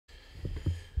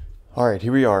Alright,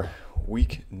 here we are.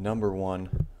 Week number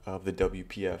 1 of the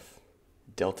WPF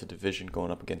Delta Division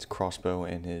going up against Crossbow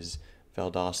and his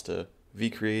Valdosta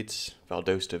V-creates.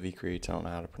 Valdosta V-creates, I don't know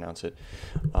how to pronounce it.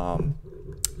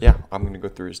 Yeah, I'm going to go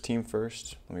through his team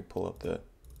first. Let me pull up the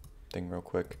thing real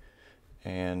quick.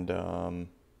 And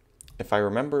if I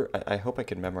remember, I hope I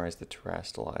can memorize the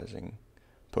terastallizing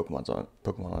Pokemon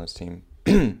on his team.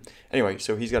 Anyway,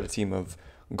 so he's got a team of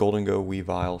Goldengo,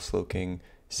 Weavile, Slowking,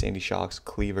 Sandy Shocks,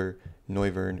 Cleaver,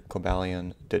 Noivern,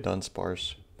 Cobalion,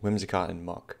 Dunsparce, Whimsicott, and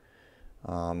Muck.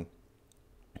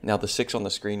 Now the 6 on the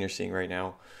screen you're seeing right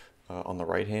now on the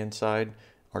right hand side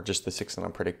are just the 6 that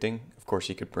I'm predicting. Of course,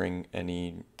 he could bring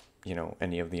any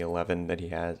of the 11 that he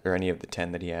has, or any of the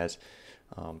 10 that he has,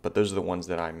 but those are the ones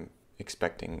that I'm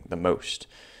expecting the most.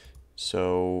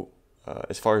 So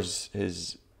as far as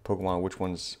his Pokemon, which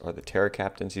ones are the Terra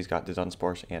Captains? He's got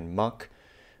Dunsparce and Muck.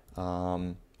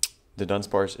 The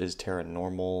Dunsparce is Terra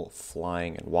Normal,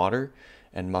 Flying, and Water,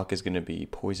 and Muck is going to be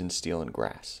Poison, Steel, and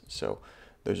Grass. So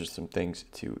those are some things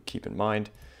to keep in mind.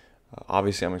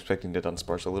 Obviously, I'm expecting the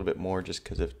Dunsparce a little bit more just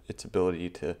because of its ability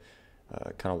to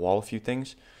kind of wall a few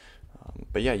things.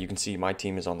 But yeah, you can see my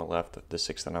team is on the left, the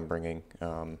 6 that I'm bringing.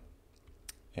 And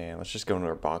let's just go into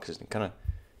our boxes and kind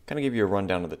of give you a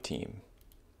rundown of the team.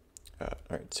 All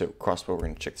right, so Crossbow, we're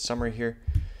going to check the summary here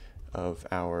of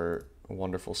our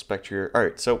wonderful Spectrier. All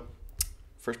right, so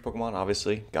first Pokemon,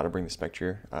 obviously, got to bring the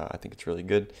Spectrier. I think it's really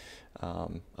good.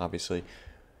 Obviously,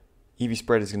 EV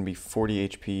spread is going to be 40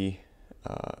 HP,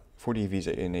 40 EVs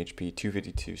in HP,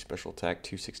 252 special attack,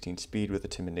 216 speed with a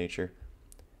timid nature.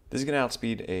 This is going to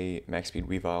outspeed a max speed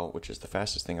Weavile, which is the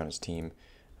fastest thing on his team,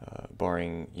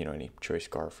 barring any choice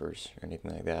Scarfers or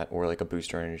anything like that, or like a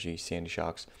booster energy, Sandy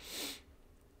Shocks.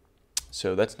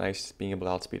 So that's nice, being able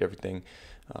to outspeed everything.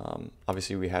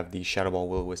 Obviously, we have the Shadow Ball,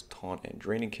 Will-O-Wisp, Taunt, and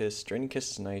Draining Kiss. Draining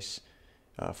Kiss is nice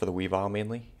for the Weavile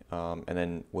mainly. And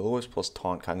then Will-O-Wisp plus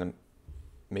Taunt kind of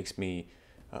makes me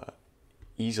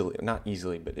not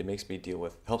easily, but it makes me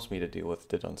helps me to deal with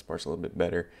the Dunsparce a little bit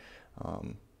better.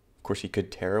 Of course, he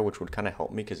could Terra, which would kind of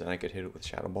help me because then I could hit it with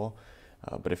Shadow Ball.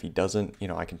 But if he doesn't,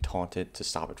 I can Taunt it to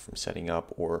stop it from setting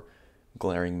up, or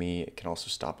glaring me. It can also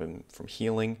stop him from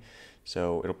healing.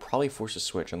 So it'll probably force a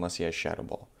switch unless he has Shadow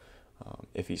Ball.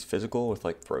 If he's physical with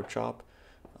like Throat Chop,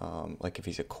 like if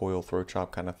he's a coil Throat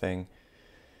Chop kind of thing,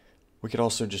 we could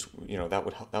also just,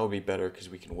 that would be better because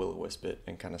we can Will-O-Wisp it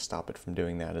and kind of stop it from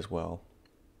doing that as well.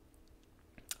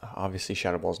 Obviously,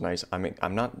 Shadow Ball is nice. I mean,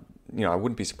 I'm not, I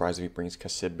wouldn't be surprised if he brings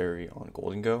Cassibberry on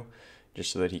Goldengo,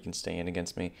 just so that he can stay in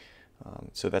against me.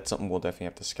 So that's something we'll definitely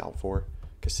have to scout for.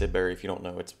 Cassibberry, if you don't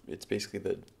know, it's basically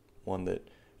the one that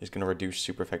is going to reduce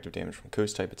super effective damage from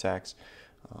Coast type attacks.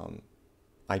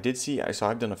 I did see, so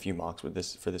I've done a few mocks with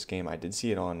this for this game. I did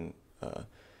see it on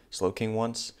Slowking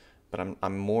once, but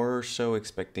I'm more so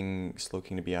expecting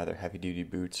Slowking to be either Heavy Duty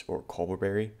Boots or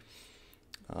Colberberry.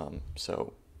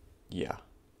 So yeah,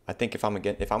 I think if I'm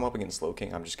up against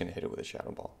Slowking, I'm just gonna hit it with a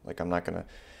Shadow Ball. Like, I'm not gonna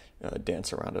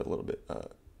dance around it a little bit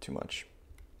too much.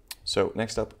 So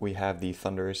next up we have the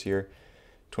Thundurus here,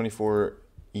 24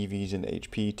 EVs in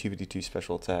HP, 252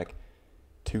 special attack,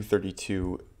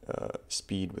 232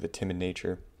 speed with a timid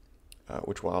nature,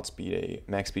 which will outspeed a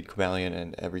max speed Cobalion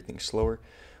and everything slower.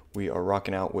 We are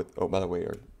rocking out with, oh, by the way,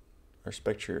 our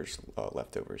Spectrier's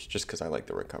leftovers, just because I like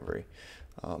the recovery.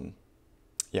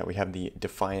 Yeah, we have the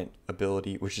Defiant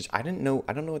ability, which is, I don't know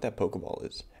what that Pokeball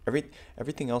is.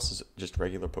 Everything else is just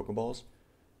regular Pokeballs.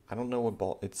 I don't know what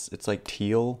ball, it's like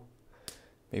teal.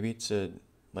 Maybe it's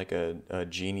like a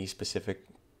genie specific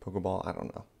Pokeball, I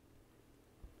don't know.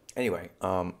 Anyway,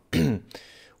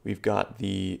 we've got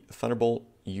the Thunderbolt,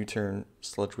 U-Turn,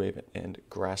 Sludge Wave, and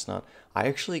Grass Knot. I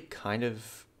actually kind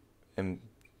of am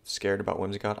scared about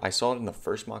Whimsicott. I saw it in the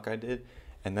first mock I did,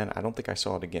 and then I don't think I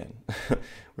saw it again,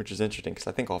 which is interesting because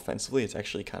I think offensively it's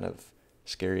actually kind of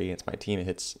scary against my team. It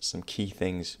hits some key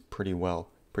things pretty well,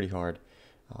 pretty hard,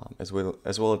 as well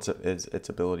as its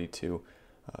ability to,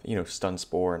 stun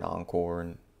Spore and Encore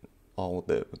and all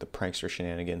with the prankster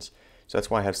shenanigans. So that's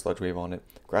why I have Sludge Wave on it.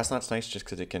 Grass Knot's nice just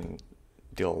because it can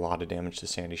deal a lot of damage to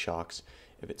Sandy Shocks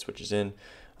if it switches in.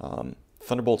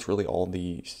 Thunderbolt's really all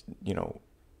the,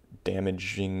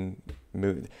 damaging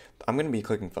move. I'm going to be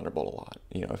clicking Thunderbolt a lot,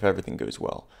 if everything goes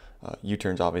well.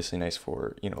 U-Turn's obviously nice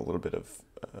for, a little bit of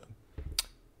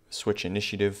switch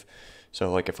initiative.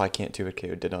 So, like, if I can't 2-hit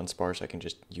KO Dunsparce, I can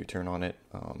just U-Turn on it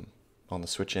on the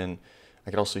switch in. I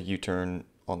could also U-Turn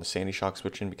on the Sandy Shock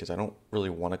switch in because I don't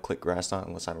really want to click Grass Knot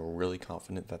unless I'm really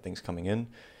confident that thing's coming in.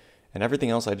 And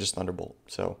everything else I just Thunderbolt.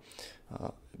 So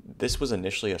this was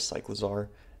initially a Cyclizar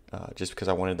just because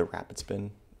I wanted the Rapid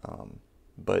Spin.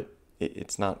 But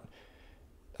it's not,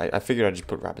 I figured I'd just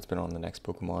put Rapid Spin on the next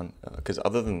Pokemon, because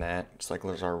other than that,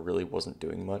 Cyclizar really wasn't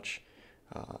doing much.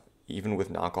 Even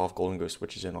with knockoff, Golden Ghost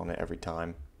switches in on it every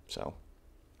time. So,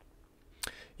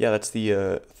 yeah, that's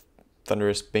the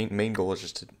Thunderous main goal is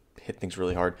just to hit things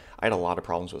really hard. I had a lot of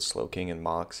problems with Slowking and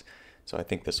Mox, so I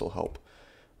think this will help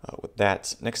with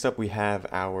that. Next up, we have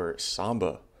our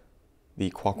Samba,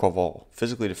 the Quaquaval,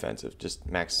 physically defensive, just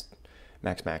max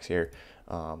here.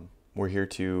 We're here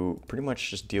to pretty much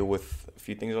just deal with a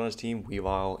few things on his team.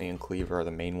 Weavile and Cleaver are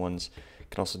the main ones.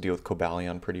 Can also deal with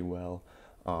Cobalion pretty well.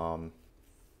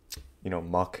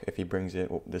 Muck, if he brings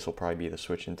it, this will probably be the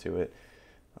switch into it.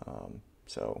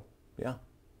 So, yeah.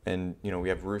 And, we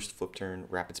have Roost, Flip Turn,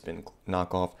 Rapid Spin,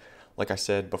 Knockoff. Like I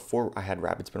said, before I had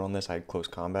Rapid Spin on this, I had Close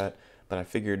Combat. But I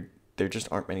figured there just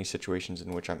aren't many situations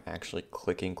in which I'm actually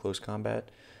clicking Close Combat.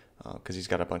 Because he's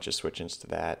got a bunch of switch-ins to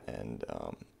that. And,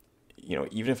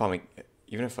 even if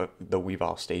the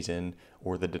Weavile stays in,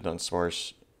 or the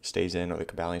Dunsparce stays in, or the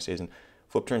Cobalion stays in,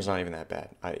 Flip Turn's not even that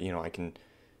bad. I can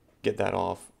get that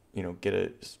off, get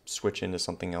a switch into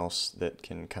something else that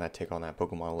can kind of take on that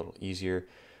Pokemon a little easier.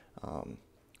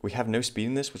 We have no speed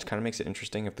in this, which kind of makes it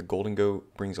interesting. If the Golden Go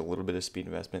brings a little bit of speed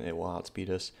investment, it will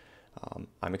outspeed us.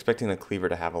 I'm expecting the Cleaver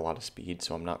to have a lot of speed,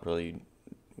 so I'm not really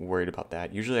worried about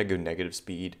that. Usually I go negative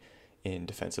speed in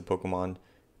defensive Pokemon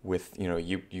with,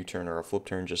 U-turn or a Flip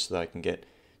Turn, just so that I can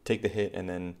take the hit and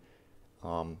then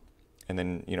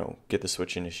get the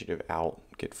switch initiative out,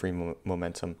 get free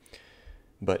momentum.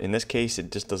 But in this case,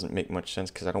 it just doesn't make much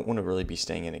sense because I don't want to really be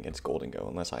staying in against Golden Go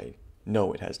unless I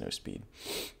know it has no speed.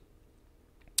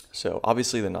 So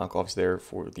obviously the knockoff's there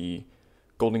for the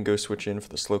Golden Go switch in, for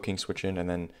the Slowking switch in, and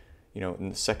then, in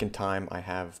the second time I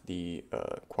have the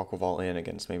Quaquaval in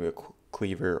against maybe a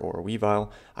Cleaver or a Weavile,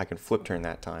 I can Flip Turn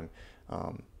that time.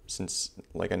 Since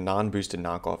like a non-boosted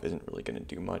knockoff isn't really going to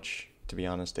do much, to be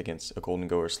honest, against a Golden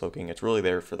Go or Slowking. It's really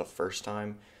there for the first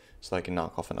time, so I can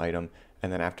knock off an item,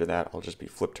 and then after that, I'll just be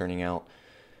Flip Turning out,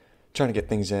 trying to get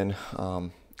things in.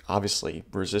 Obviously,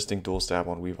 resisting Dual Stab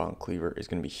on Weavile and Cleaver is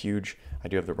going to be huge. I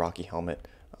do have the Rocky Helmet,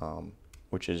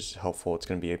 which is helpful. It's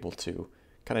going to be able to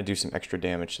kind of do some extra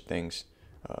damage to things,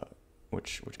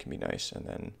 which can be nice. And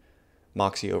then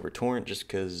Moxie over Torrent, just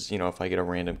because, if I get a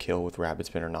random kill with Rapid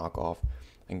Spin or Knockoff,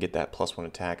 I can get that +1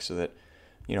 attack so that,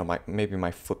 maybe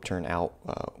my Flip Turn out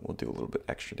will do a little bit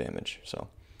extra damage. So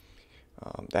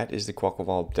that is the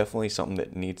Quaquaval. Definitely something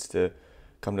that needs to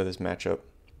come to this matchup.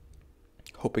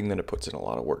 Hoping that it puts in a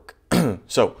lot of work.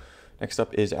 So, next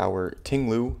up is our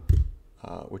Tinglu,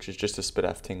 which is just a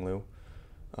Spidef Tinglu.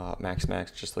 Max,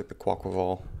 just like the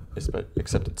Quaquaval,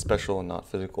 except it's special and not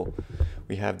physical.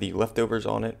 We have the leftovers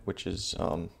on it, which is,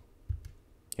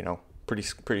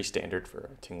 pretty standard for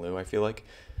a Tinglu, I feel like.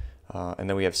 And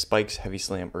then we have Spikes, Heavy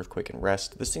Slam, Earthquake, and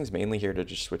Rest. This thing's mainly here to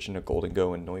just switch into Golden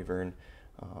Go and Noivern,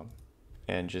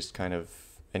 and just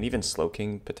and even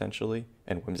Slowking potentially,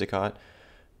 and Whimsicott.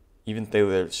 Even though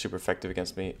they're super effective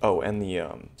against me. Oh, and the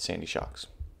Sandy Shocks.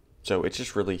 So it's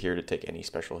just really here to take any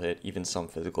special hit, even some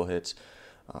physical hits,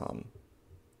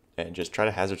 and just try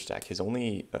to hazard stack. His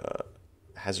only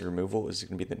hazard removal is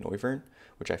going to be the Noivern,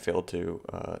 which I failed to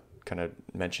kind of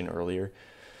mention earlier.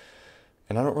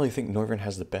 And I don't really think Noivern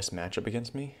has the best matchup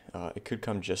against me. It could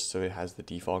come just so it has the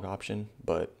defog option,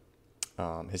 but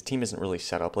his team isn't really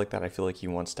set up like that. I feel like he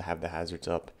wants to have the hazards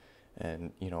up.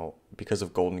 And, because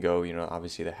of Golden Go,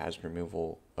 obviously the hazard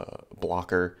removal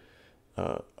blocker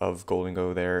of Golden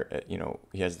Go there,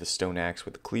 he has the Stone Axe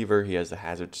with the Cleaver. He has the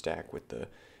hazard stack with the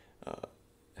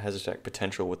hazard stack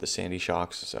potential with the Sandy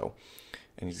Shocks. So,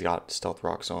 and he's got Stealth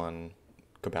Rocks on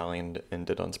Cobalion and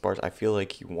Dunsparce. I feel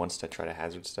like he wants to try to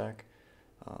hazard stack.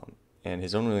 And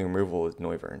his only removal is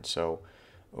Noivern, so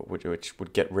which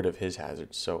would get rid of his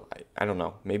hazards. So I don't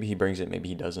know. Maybe he brings it, maybe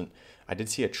he doesn't. I did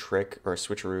see a trick or a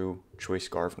switcheroo Choice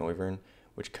Scarf Noivern,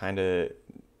 which kind of,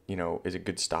 is a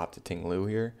good stop to Tinglu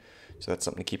here. So that's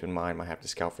something to keep in mind. Might have to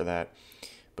scout for that.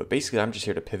 But basically, I'm just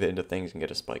here to pivot into things and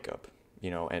get a spike up.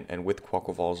 And with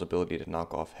Quaquaval's ability to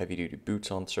knock off heavy-duty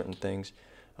boots on certain things,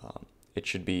 it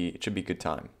should be a good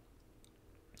time.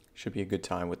 Should be a good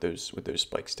time with those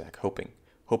spike stack. Hoping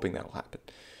that'll happen.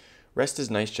 Rest is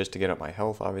nice just to get up my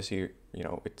health. Obviously,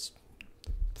 it's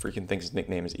freaking thing's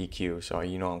nickname is EQ, so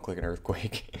I'm clicking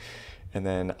Earthquake. And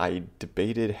then I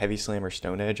debated Heavy Slam or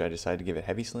Stone Edge. I decided to give it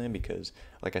Heavy Slam because,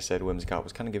 like I said, Whimsicott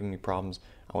was kind of giving me problems.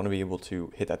 I want to be able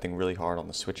to hit that thing really hard on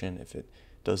the switch in if it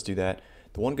does do that.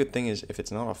 The one good thing is if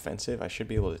it's not offensive, I should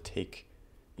be able to take,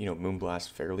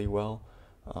 Moonblast fairly well,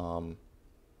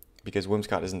 because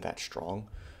Whimsicott isn't that strong.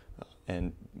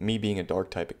 And me being a dark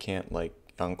type, it can't like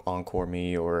Encore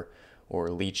me or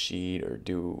Leech Seed or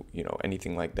do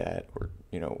anything like that, or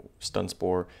Stun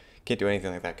Spore. Can't do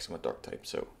anything like that because I'm a Dark type,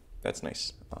 so that's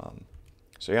nice.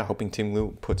 So yeah, hoping Team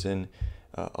Lu puts in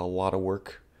a lot of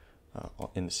work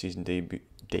in the season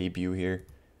debut here.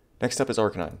 Next up is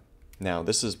Arcanine. Now,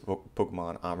 this is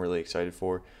Pokemon I'm really excited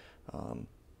for.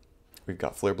 We've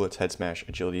got Flare Blitz, Head Smash,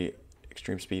 Agility,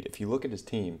 Extreme Speed. If you look at his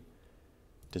team,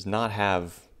 does not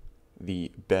have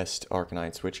the best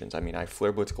Arcanine switch-ins. I mean, I have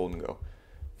Flare Blitz, Golden Go,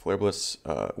 Flare Blitz,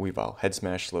 Weavile, Head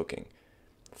Smash, Slowking,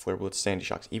 Flare Blitz, Sandy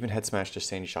Shocks. Even Head Smash to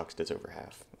Sandy Shocks does over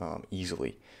half,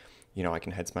 easily. You know, I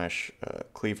can Head Smash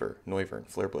Cleaver, Noivern,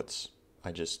 Flare Blitz.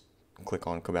 I just click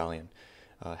on Cobalion.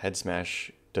 Head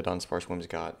Smash to Dunsparce,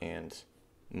 Whimsicott, and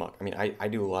Muck. I mean, I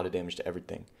do a lot of damage to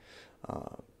everything.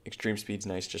 Extreme Speed's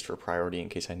nice just for priority in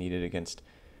case I need it against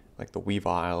like the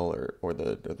Weavile or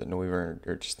the Noivern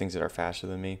or just things that are faster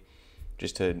than me.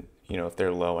 Just to, you know, if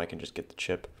they're low, I can just get the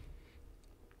chip.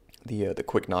 The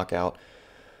quick knockout.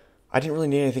 I didn't really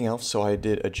need anything else, so I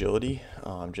did Agility,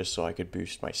 just so I could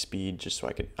boost my speed, just so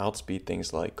I could outspeed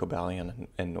things like Cobalion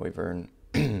and Noivern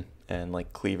and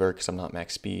like Cleaver because I'm not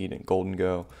max speed, and Golden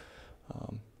Go.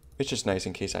 It's just nice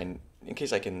in case I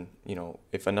can, you know,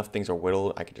 if enough things are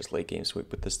whittled, I could just late game sweep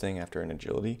with this thing after an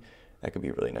Agility. That could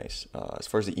be really nice. As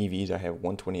far as the EVs, I have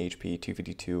 120 HP,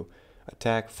 252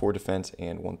 attack, 4 defense,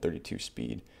 and 132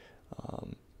 speed.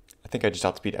 I think I just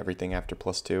outspeed everything after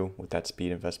 +2 with that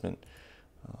speed investment,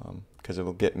 because it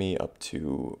will get me up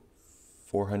to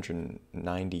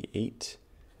 498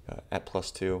 at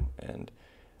 +2, and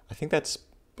I think that's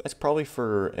probably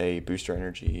for a booster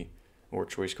energy or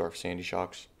choice scarf Sandy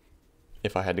Shocks,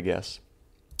 if I had to guess.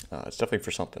 It's definitely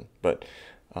for something, but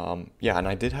yeah, and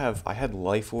I had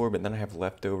Life Orb, and then I have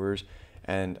leftovers,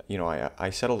 and you know, I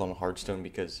settled on Hearthstone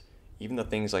because even the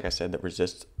things, like I said, that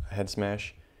resist Head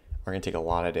Smash are going to take a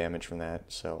lot of damage from that,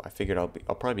 so I figured I'll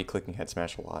probably be clicking Head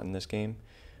Smash a lot in this game,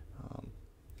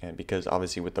 and because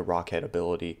obviously with the Rockhead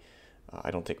ability, I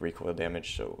don't take recoil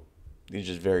damage, so these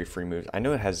are just very free moves. I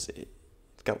know it's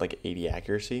got like 80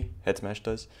 accuracy, Head Smash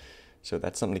does, so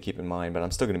that's something to keep in mind, but I'm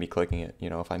still going to be clicking it.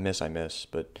 You know, if I miss, I miss,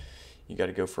 but you got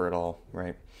to go for it all,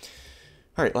 right?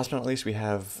 All right, last but not least, we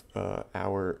have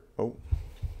our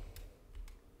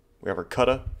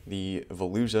Kutta, the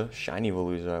Veluza, shiny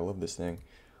Veluza. I love this thing.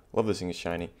 Love this thing is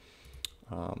shiny.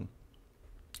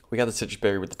 We got the Citrus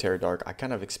Berry with the Terra Dark. I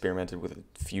kind of experimented with a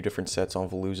few different sets on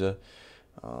Veluza,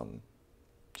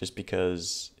 just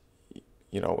because,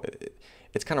 you know,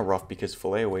 it's kind of rough because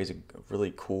Fillet Away is a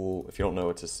really cool. If you don't know,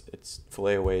 it's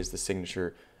Fillet Away is the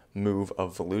signature move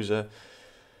of Veluza.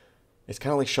 It's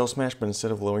kind of like Shell Smash, but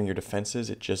instead of lowering your defenses,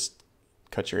 it just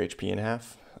cuts your HP in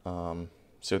half.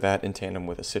 So that in tandem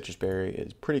with a Citrus Berry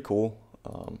is pretty cool,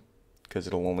 because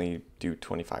it'll only do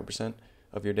 25%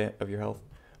 of your health.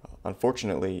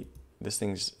 Unfortunately, this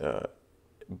thing's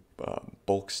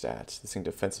bulk stats, this thing's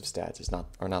defensive stats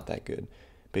are not that good.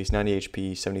 Base 90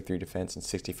 HP, 73 defense, and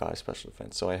 65 special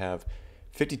defense. So I have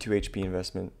 52 HP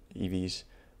investment EVs,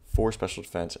 4 special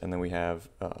defense, and then we have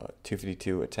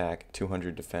 252 attack,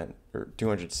 200 defense, or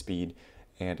 200 speed,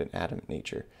 and an adamant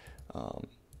nature.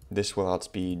 This will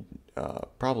outspeed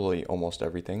probably almost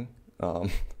everything.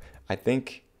 I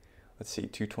think, let's see,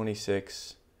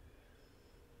 226.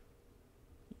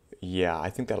 Yeah, I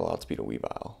think that'll outspeed a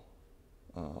Weavile,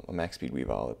 a max speed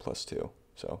Weavile at +2.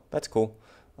 So that's cool.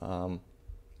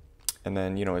 And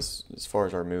then, you know, as far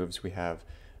as our moves, we have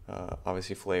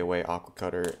obviously Fillet Away, Aqua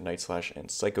Cutter, Night Slash, and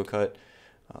Psycho Cut.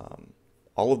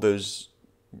 All of those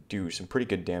do some pretty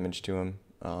good damage to him.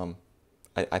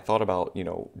 I thought about, you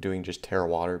know, doing just Terra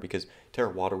Water, because Terra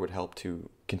Water would help to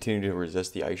continue to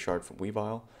resist the Ice Shard from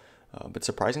Weavile. But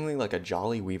surprisingly, like a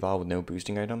Jolly Weavile with no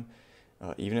boosting item,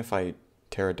 even if I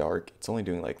Terra Dark, it's only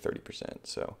doing like 30%.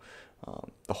 So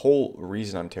the whole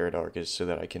reason I'm Terra Dark is so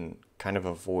that I can kind of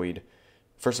avoid.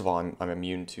 First of all, I'm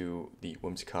immune to the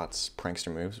Whimsicott's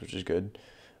prankster moves, which is good,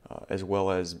 as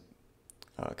well as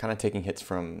kind of taking hits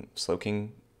from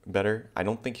Slowking better. I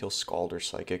don't think he'll Scald or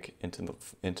Psychic into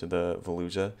the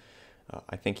Veluza.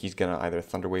 I think he's gonna either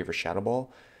Thunder Wave or Shadow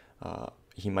Ball.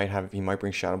 He might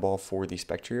bring Shadow Ball for the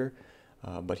Spectrier,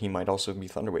 but he might also be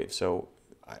Thunder Wave. So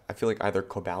I feel like either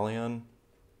Cobalion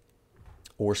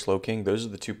or Slowking, those are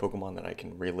the two Pokemon that I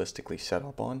can realistically set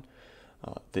up on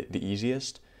the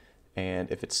easiest.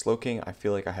 And if it's Slowking, I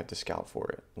feel like I have to scout for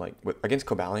it. Like against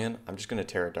Cobalion, I'm just going to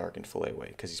Terra Dark and Fillet Away,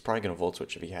 because he's probably going to Volt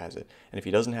Switch if he has it. And if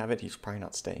he doesn't have it, he's probably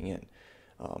not staying in.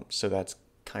 So that's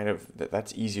kind of,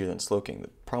 that's easier than Slowking. The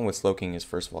problem with Slowking is,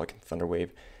 first of all, I can Thunder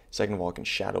Wave. Second of all, I can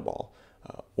Shadow Ball.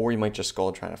 Or he might just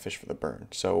Scald trying to fish for the burn.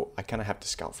 So I kind of have to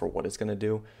scout for what it's going to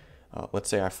do. Let's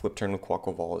say I flip turn with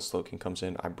Quaquaval as Slowking comes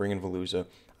in. I bring in Veluza.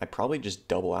 I probably just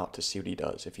double out to see what he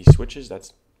does. If he switches,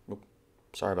 that's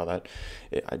Sorry about that.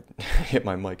 I hit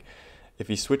my mic. If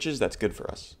he switches, that's good for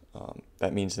us.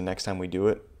 That means the next time we do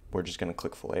it, we're just going to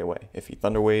click fillet away. If he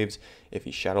thunder waves, if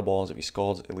he shadow balls, if he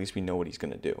scalds, at least we know what he's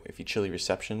going to do. If he chili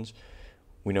receptions,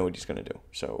 we know what he's going to do.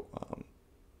 So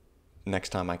next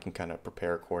time I can kind of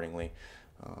prepare accordingly.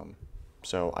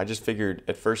 So I just figured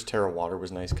at first Terra Water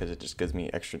was nice because it just gives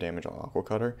me extra damage on Aqua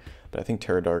Cutter, but I think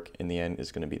Terra Dark in the end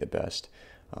is going to be the best.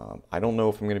 I don't know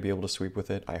if I'm going to be able to sweep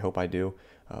with it. I hope I do,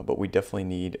 but we definitely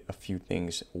need a few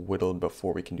things whittled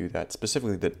before we can do that,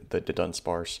 specifically the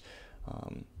Dunsparce.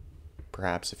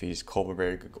 Perhaps if he's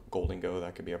Culverberry Golden Go,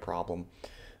 that could be a problem.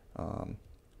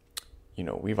 You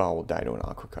know, Weavile will die to an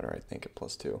Aqua Cutter, I think, at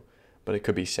 +2, but it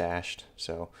could be sashed,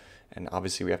 so... And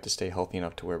obviously we have to stay healthy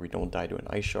enough to where we don't die to an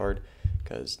Ice Shard,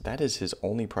 because that is his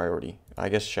only priority. I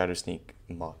guess Shadow Sneak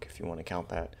Muck, if you want to count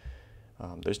that.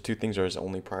 Those two things are his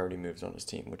only priority moves on his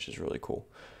team, which is really cool.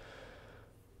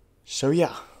 So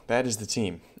yeah, that is the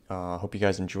team. Hope you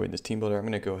guys enjoyed this team builder. I'm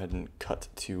going to go ahead and cut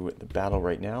to the battle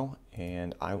right now,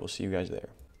 and I will see you guys there.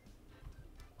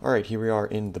 Alright, here we are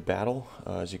in the battle.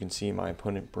 As you can see, my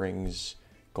opponent brings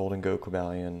Golden Go,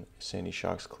 Cobalion, Sandy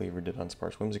Shocks, Cleaver,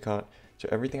 Dunsparce, Whimsicott. So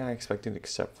everything I expected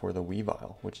except for the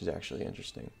Weavile, which is actually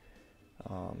interesting.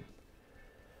 And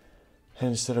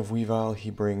instead of Weavile,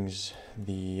 he brings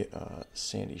the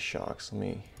Sandy Shocks. Let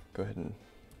me go ahead and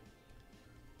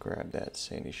grab that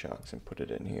Sandy Shocks and put it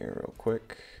in here real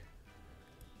quick.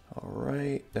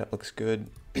 Alright, that looks good.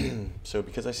 So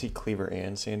because I see Cleaver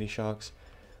and Sandy Shocks,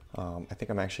 I think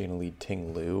I'm actually going to lead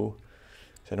Ting Lu.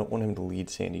 So I don't want him to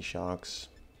lead Sandy Shocks.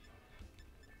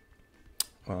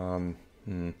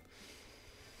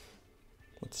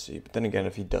 Let's see. But then again,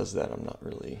 if he does that, I'm not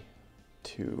really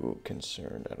too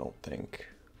concerned, I don't think.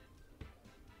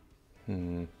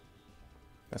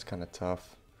 That's kind of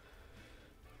tough.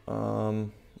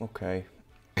 Okay.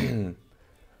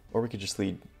 Or we could just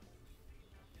lead...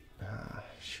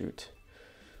 shoot.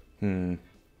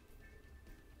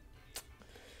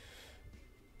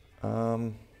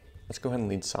 Let's go ahead and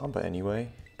lead Samba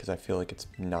anyway, because I feel like it's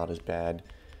not as bad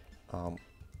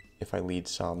if I lead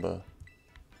Samba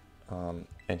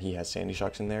and he has Sandy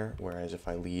Shocks in there, whereas if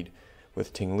I lead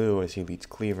with Ting Lu as he leads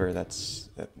Cleaver, that's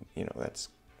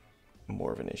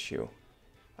more of an issue,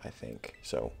 I think.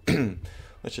 So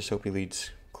let's just hope he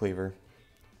leads Cleaver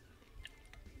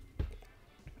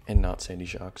and not Sandy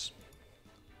Shocks.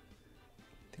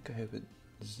 I think I have a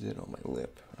zit on my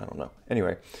lip. I don't know.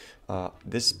 Anyway,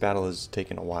 this battle has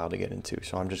taken a while to get into,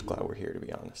 so I'm just glad we're here, to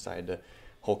be honest. I had the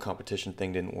whole competition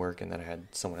thing didn't work, and then I had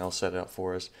someone else set it up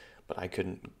for us, but I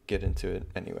couldn't get into it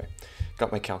anyway.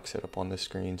 Got my calc set up on this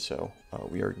screen, so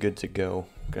we are good to go.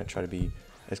 I'm going to try to be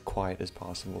as quiet as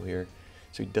possible here.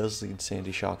 So he does lead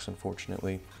Sandy Shocks,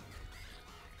 unfortunately,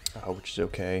 which is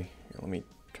okay. Here, let me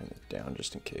turn it down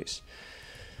just in case.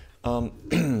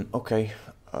 Okay,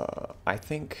 I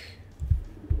think...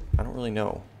 I don't really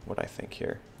know what I think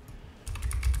here.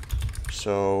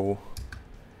 So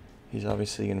he's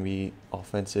obviously going to be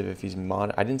offensive if he's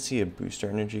mod. I didn't see a booster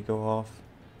energy go off.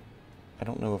 I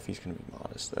don't know if he's going to be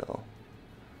modest though.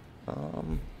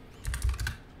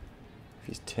 If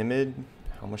he's timid,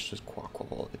 how much does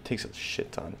Quaquaval? It takes a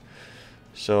shit ton.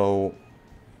 So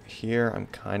here I'm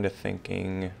kind of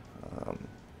thinking.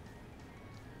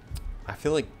 I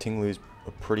feel like Ting Lu's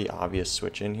a pretty obvious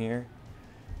switch in here.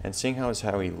 And seeing how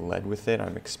he led with it,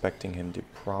 I'm expecting him to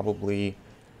probably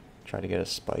try to get a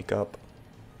spike up.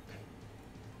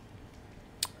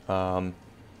 Do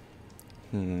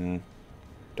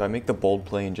I make the bold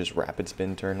play and just rapid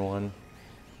spin turn 1? I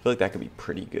feel like that could be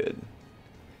pretty good.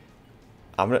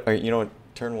 I'm gonna, you know what?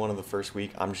 Turn 1 of the first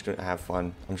week, I'm just gonna have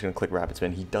fun. I'm just gonna click rapid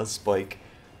spin. He does spike.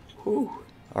 Whew.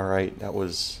 All right, that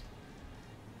was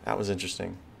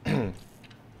interesting.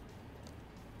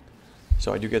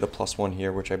 So I do get the +1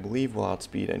 here, which I believe will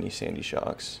outspeed any Sandy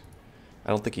Shocks. I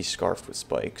don't think he's scarfed with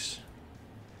spikes.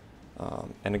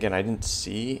 And again, I didn't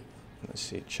see... Let's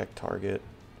see, check target.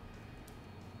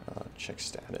 Check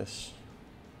status.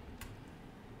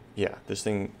 Yeah, this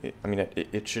thing...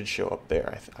 it should show up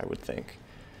there, I would think.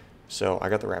 So I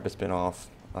got the rapid spin off.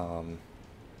 And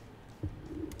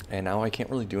now I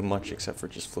can't really do much except for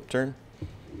just flip turn.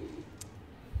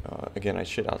 Again, I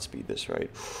should outspeed this, right?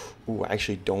 Ooh, I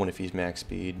actually don't if he's max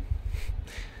speed.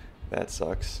 That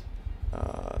sucks.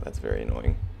 That's very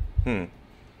annoying.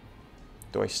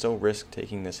 Do I still risk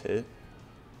taking this hit?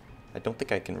 I don't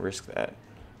think I can risk that.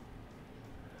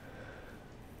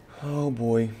 Oh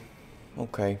boy.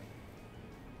 Okay.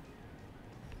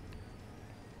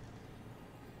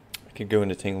 I could go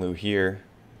into Ting Lu here.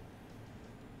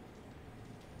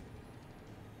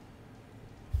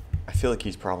 I feel like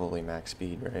he's probably max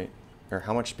speed, right? or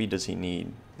how much speed does he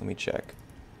need? Let me check.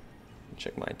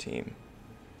 Check my team.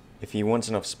 If he wants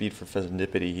enough speed for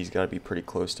Pheasantipity, he's got to be pretty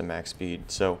close to max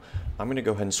speed. So I'm going to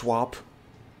go ahead and swap.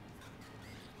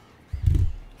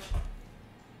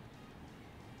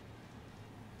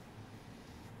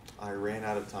 I ran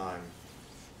out of time.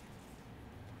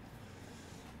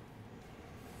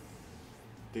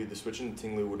 Dude, the switch into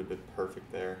Tinglu would have been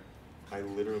perfect there. I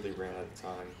literally ran out of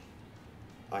time.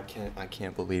 I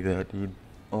can't believe that, dude.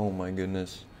 Oh my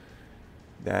goodness.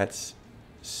 That's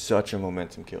such a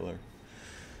momentum killer.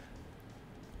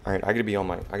 All right, I gotta be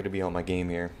on my game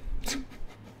here.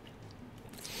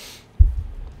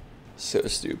 So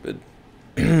stupid.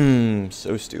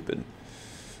 So stupid.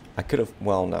 I could have,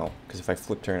 well, no, because if I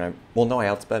flip turn, well, no, I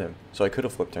outsped him, so I could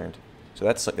have flip turned. So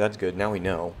that's good. Now we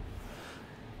know.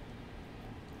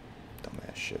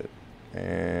 Dumbass shit.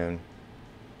 And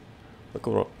look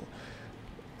what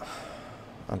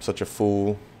I'm such a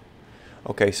fool.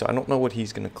 Okay, so I don't know what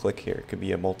he's gonna click here. It could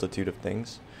be a multitude of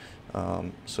things.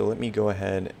 So let me go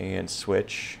ahead and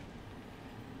switch.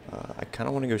 I kind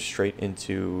of want to go straight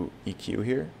into EQ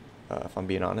here, if I'm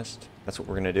being honest. That's what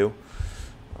we're going to do.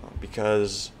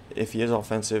 Because if he is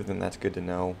offensive, then that's good to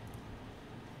know.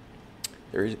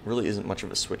 There really isn't much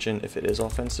of a switch in if it is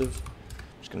offensive.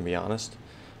 I'm just going to be honest.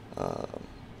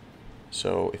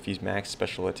 So if he's max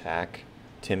special attack,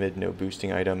 timid, no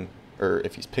boosting item, or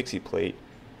if he's pixie plate,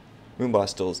 Moonblast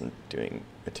still isn't doing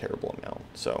a terrible amount.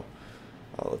 So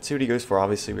let's see what he goes for.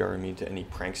 Obviously, we are immune to any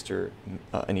prankster,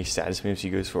 any status moves he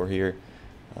goes for here.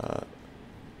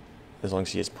 As long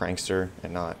as he has prankster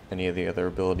and not any of the other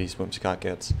abilities Whimsicott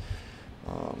gets.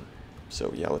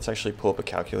 So yeah, let's actually pull up a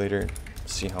calculator,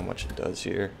 see how much it does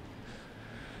here.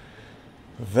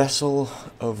 Vessel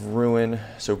of Ruin.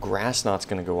 So Grass Knot's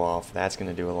going to go off. That's going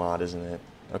to do a lot, isn't it?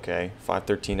 Okay,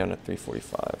 513 down to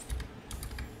 345.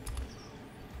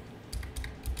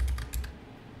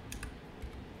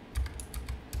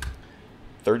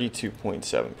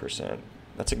 %32.7%.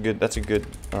 That's a good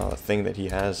thing that he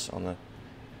has on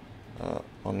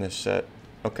this set.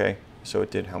 Okay, so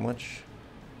it did how much?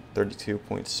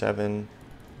 32.7.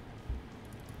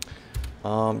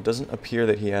 Doesn't appear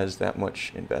that he has that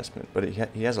much investment, but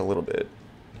he has a little bit.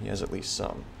 He has at least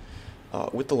some.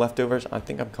 With the leftovers, I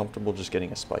think I'm comfortable just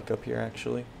getting a spike up here,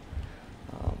 actually.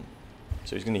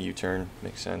 So he's going to U-turn.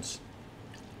 Makes sense.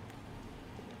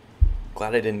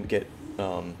 Glad I didn't get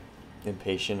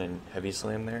Impatient and Heavy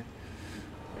Slam there.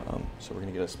 So we're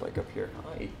going to get a spike up here.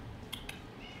 Hi.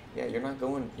 Yeah, you're not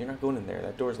going in there.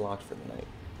 That door's locked for the night.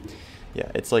 Yeah,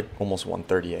 it's like almost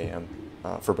 1:30 a.m.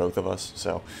 For both of us.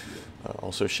 So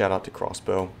also shout out to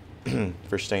Crossbow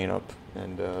for staying up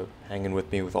and hanging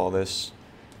with me with all this,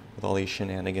 with all these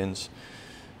shenanigans.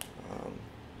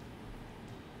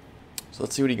 So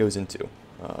let's see what he goes into.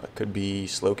 Could be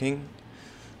Slowking.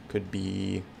 Could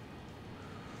be...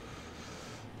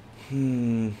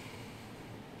 I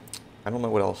don't know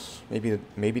what else. Maybe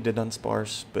the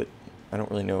Dunsparce, but I don't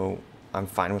really know. I'm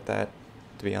fine with that,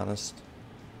 to be honest.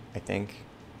 I think.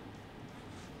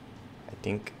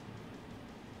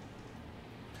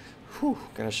 Whew,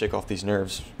 gotta shake off these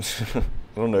nerves. I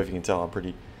don't know if you can tell.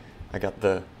 I got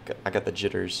the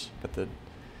jitters, got the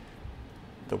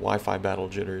Wi-Fi battle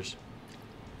jitters.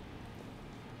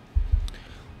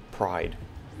 Pride.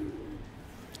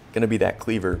 Gonna be that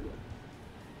cleaver.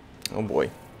 Oh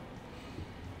boy.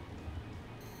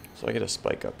 So I get a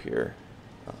spike up here.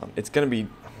 It's gonna be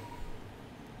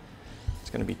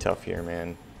tough here,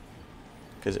 man.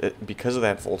 Because of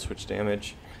that Volt Switch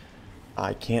damage,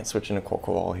 I can't switch into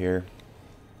Quaquaval here.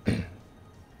 In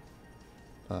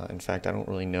fact, I don't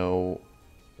really know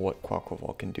what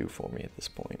Quaquaval can do for me at this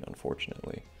point,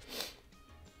 unfortunately.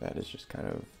 That is just kind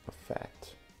of a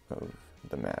fact of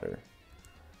the matter.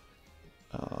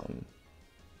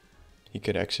 He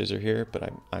could X-Scissor here,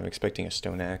 but I'm expecting a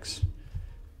Stone Axe.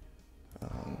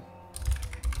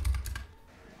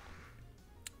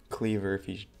 Cleaver, if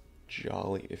he's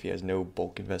jolly, if he has no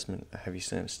bulk investment, a Heavy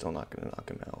Slam is still not going to knock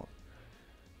him out.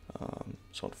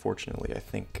 So unfortunately, I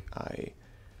think I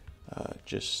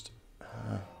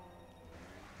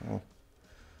well,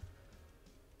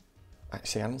 I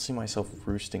don't see myself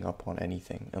roosting up on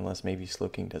anything unless maybe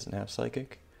Slowking doesn't have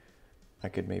Psychic. I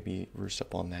could maybe roost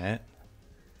up on that.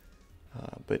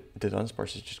 But the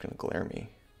Dunsparce is just going to glare me,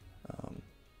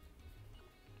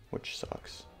 which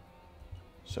sucks.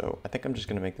 So I think I'm just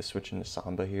going to make the switch into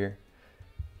Samba here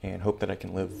and hope that I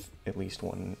can live at least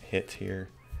one hit here.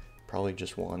 Probably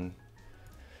just one.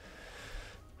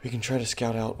 We can try to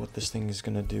scout out what this thing is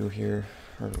going to do here,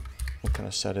 or what kind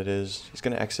of set it is. He's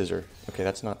going to X-Scissor. Okay,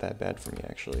 that's not that bad for me,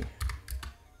 actually.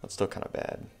 That's still kind of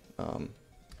bad.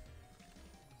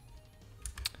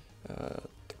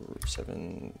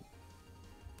 7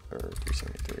 or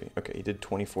 373. Okay, he did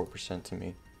 24% to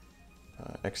me.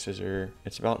 X Scissor,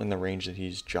 it's about in the range that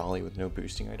he's jolly with no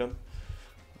boosting item.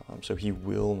 So he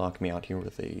will knock me out here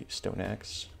with a Stone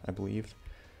Axe, I believe,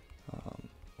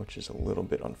 which is a little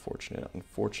bit unfortunate.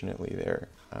 Unfortunately,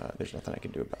 there's nothing I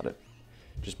can do about it.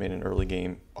 Just made an early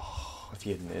game. Oh, if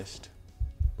he had missed,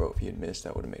 bro, if he had missed,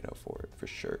 that would have made up for it for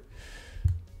sure.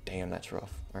 Damn, that's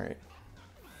rough. All right.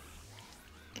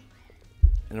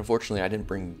 And unfortunately, I didn't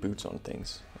bring boots on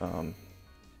things,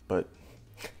 but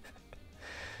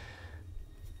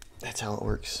that's how it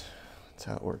works. That's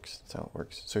how it works. That's how it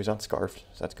works. So he's not scarfed,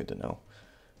 so that's good to know.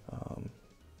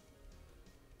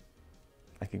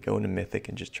 I could go into Mythic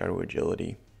and just try to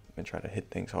agility and try to hit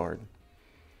things hard,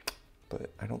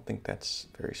 but I don't think that's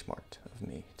very smart of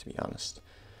me, to be honest.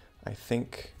 I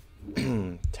think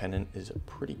Tenant is a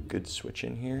pretty good switch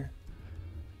in here,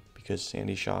 because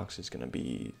Sandy Shocks is going to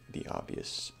be the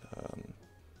obvious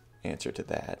answer to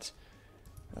that.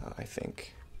 I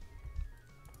think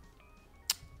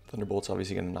Thunderbolt's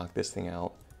obviously going to knock this thing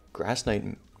out. Grass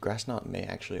Knot may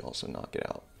actually also knock it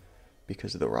out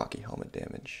because of the Rocky Helmet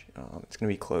damage. It's going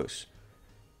to be close.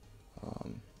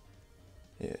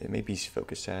 It may be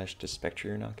Focus Sash. Does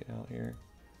Spectrier knock it out here?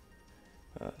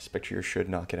 Spectrier should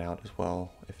knock it out as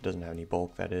well, if it doesn't have any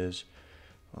bulk, that is.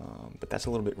 But that's a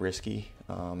little bit risky.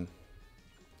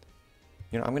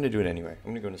 You know, I'm going to do it anyway.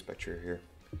 I'm going to go into Spectrier here.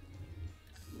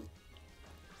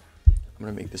 I'm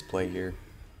going to make this play here.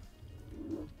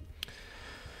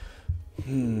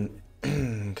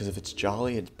 Because if it's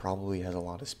Jolly, it probably has a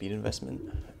lot of speed investment.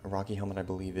 A Rocky Helmet, I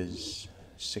believe, is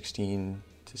 16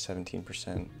 to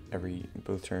 17%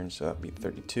 both turns, so that'd be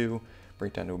 32.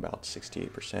 Break down to about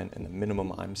 68%, and the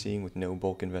minimum I'm seeing with no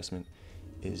bulk investment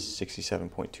is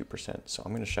 67.2%. So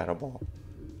I'm going to Shadow Ball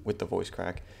with the Voice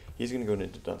Crack. He's going to go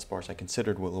into Dunsparce. I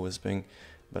considered Will-O-Wisping,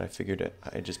 but I figured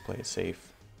I'd just play it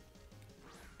safe.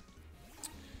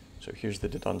 So here's the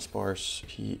Dunsparce.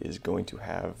 He is going to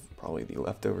have probably the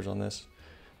leftovers on this.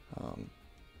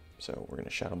 So we're going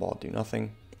to Shadow Ball, do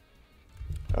nothing.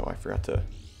 Oh, I forgot to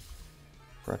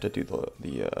do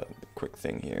the quick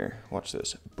thing here. Watch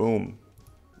this. Boom.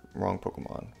 Wrong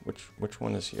Pokemon. Which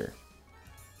one is here?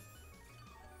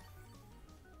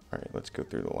 All right, let's go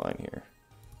through the line here.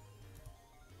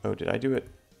 Oh, did I do it?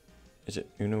 Is it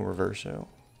Uno Reverso?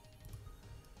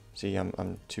 See,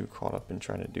 I'm too caught up in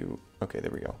trying to do... Okay,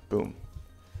 there we go. Boom.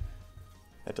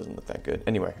 That doesn't look that good.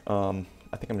 Anyway, I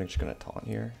think I'm just going to taunt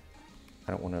here.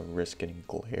 I don't want to risk getting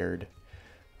glared.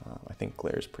 I think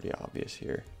glare is pretty obvious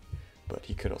here. But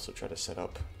he could also try to set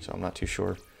up, so I'm not too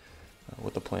sure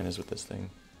what the plan is with this thing.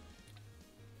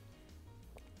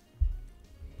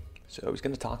 So he's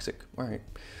going to Toxic. All right.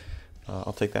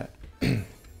 I'll take that. I'll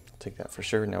take that for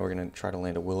sure. Now we're going to try to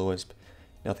land a Will-O-Wisp.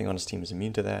 Nothing on his team is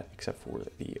immune to that, except for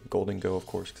the Golden Go, of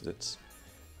course, because it's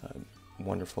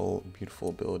wonderful, beautiful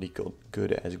ability,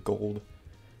 good as gold.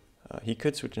 He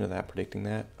could switch into that, predicting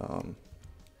that,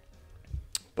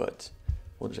 but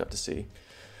we'll just have to see.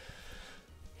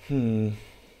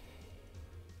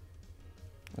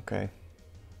 Okay.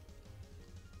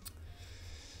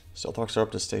 Stealth Hawks are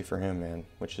up to stay for him, man,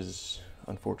 which is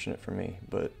unfortunate for me,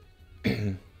 but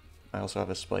I also have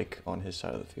a Spike on his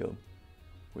side of the field,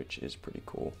 which is pretty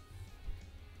cool.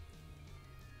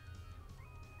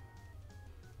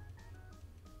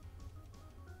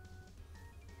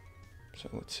 So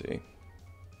let's see.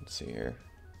 Let's see here.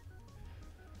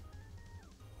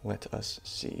 Let us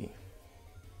see.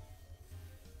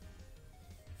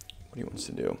 What he wants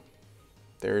to do.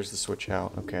 There's the switch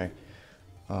out. Okay.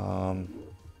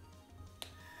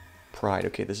 Pride.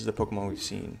 Okay, this is the Pokemon we've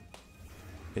seen.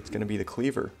 It's going to be the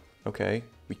Cleaver. Okay.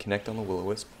 We connect on the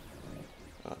Will-O-Wisp.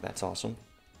 That's awesome.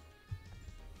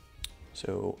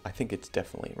 So I think it's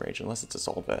definitely in range, unless it's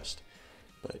Assault Vest.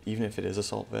 But even if it is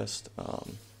Assault Vest,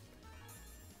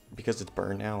 because it's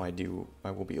burned now,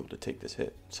 I will be able to take this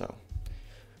hit. So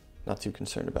not too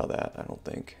concerned about that, I don't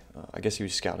think. I guess he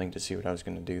was scouting to see what I was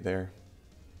going to do there.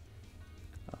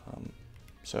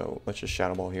 So let's just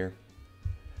Shadow Ball here.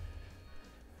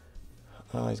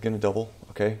 He's going to double.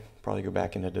 Okay, probably go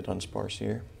back into the Dunsparce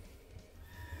here.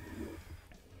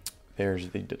 There's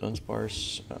the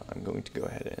Dunsparce. I'm going to go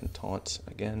ahead and taunt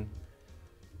again,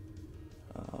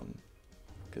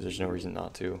 because there's no reason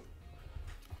not to.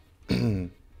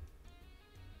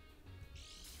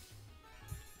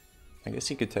 I guess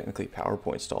he could technically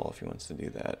PowerPoint stall if he wants to do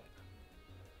that,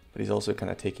 but he's also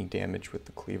kind of taking damage with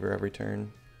the Cleaver every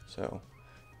turn, so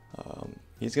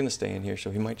he's going to stay in here,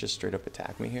 so he might just straight up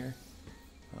attack me here.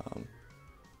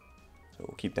 So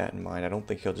we'll keep that in mind. I don't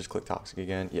think he'll just click Toxic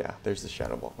again. Yeah, there's the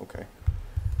Shadow Ball. Okay.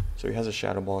 So he has a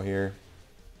Shadow Ball here.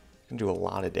 He can do a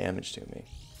lot of damage to me.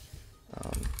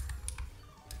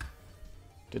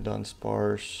 Did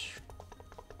unsparse.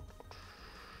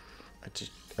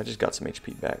 I just got some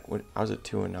HP back. What, I was at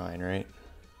 209, right?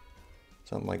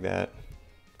 Something like that.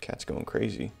 Cat's going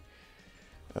crazy.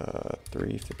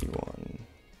 351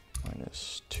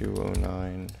 minus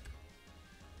 209.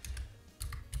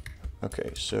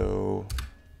 Okay, so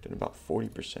did about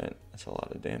 40%. That's a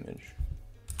lot of damage.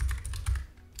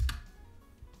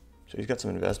 So he's got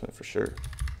some investment for sure.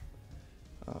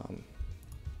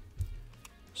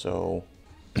 So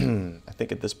I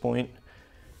think at this point,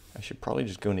 I should probably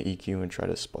just go into EQ and try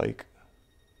to spike.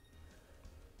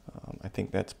 I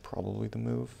think that's probably the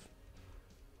move.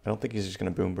 I don't think he's just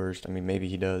going to boom burst. I mean, maybe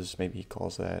he does. Maybe he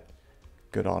calls that.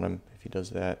 Good on him if he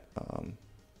does that.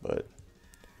 But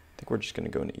I think we're just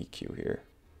going to go into EQ here.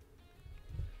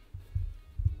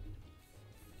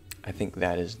 I think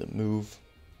that is the move.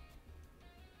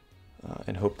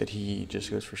 And hope that he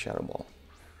just goes for Shadow Ball.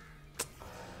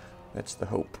 That's the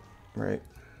hope, right?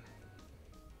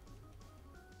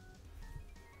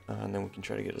 And then we can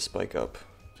try to get a spike up.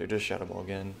 So just Shadow Ball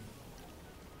again.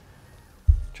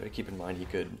 Try to keep in mind he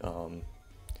could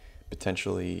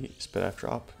potentially spit F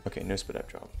drop. Okay, no spit F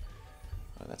drop.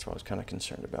 That's what I was kind of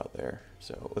concerned about there.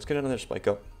 So let's get another spike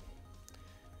up.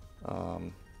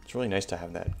 It's really nice to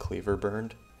have that cleaver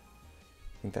burned.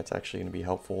 I think that's actually going to be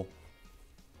helpful.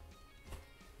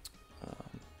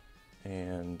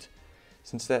 And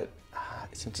since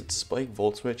it's spike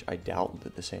volt switch, I doubt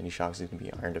that the Sandy Shocks is going to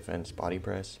be iron defense body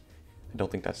press. I don't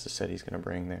think that's the set he's going to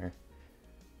bring there.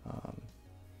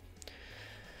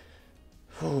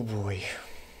 Oh boy.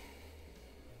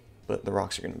 But the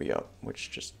rocks are going to be up,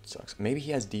 which just sucks. Maybe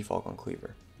he has defog on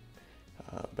cleaver.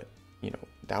 But, you know,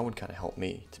 that would kind of help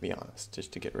me, to be honest,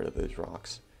 just to get rid of those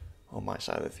rocks on my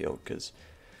side of the field, because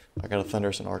I got a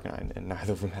Thunderous and Arcanine, and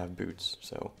neither of them have boots,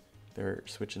 so their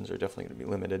switch-ins are definitely going to be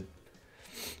limited.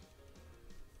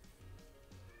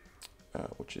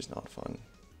 Which is not fun.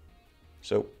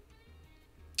 So,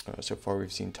 so far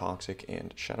we've seen Toxic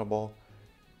and Shadow Ball.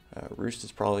 Roost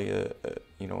is probably a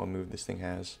move this thing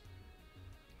has.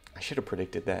 I should have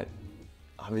predicted that.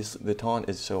 Obviously, the taunt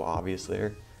is so obvious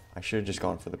there. I should have just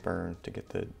gone for the burn to get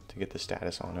the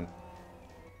status on him.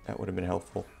 That would have been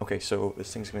helpful. Okay, so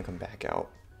this thing's gonna come back out.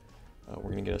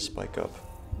 We're gonna get a spike up.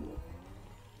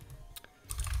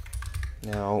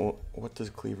 Now, what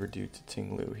does Cleaver do to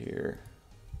Ting-Lu here?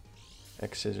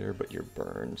 X-Scissor, but you're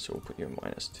burned, so we'll put you in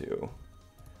 -2.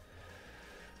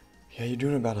 Yeah, you're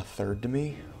doing about a third to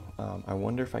me. I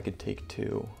wonder if I could take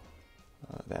 2.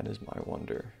 That is my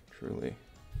wonder, truly.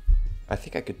 I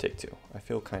think I could take 2. I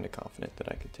feel kind of confident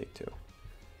that I could take 2.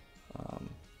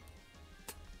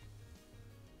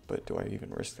 But do I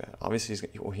even risk that? Obviously,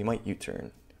 he might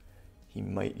U-turn. He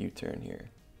might U-turn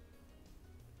here.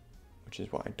 Which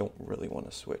is why I don't really want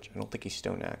to switch. I don't think he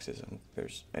Stone Axes him.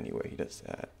 There's any way he does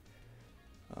that.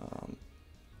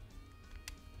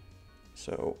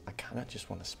 So I kind of just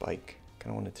want to spike.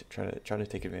 Kind of want to try to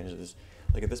take advantage of this.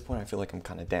 Like at this point, I feel like I'm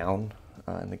kind of down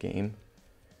in the game.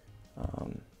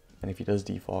 And if he does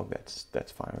defog,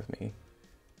 that's fine with me.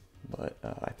 But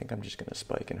I think I'm just gonna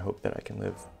spike and hope that I can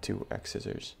live 2 X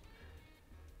Scissors.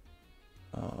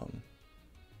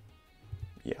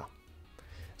 Yeah.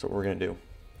 That's what we're gonna do.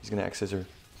 He's gonna X Scissor.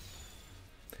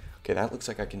 Okay, that looks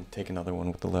like I can take another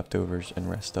one with the leftovers and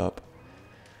rest up.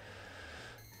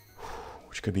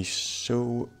 Which could be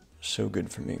so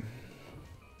good for me.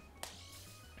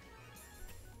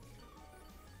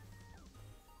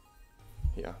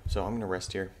 Yeah, so I'm gonna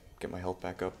rest here, get my health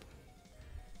back up.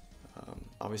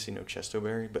 Obviously no Chesto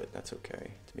Berry, but that's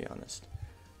okay, to be honest.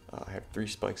 I have 3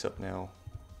 spikes up now.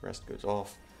 Rest goes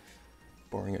off.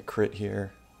 Barring a crit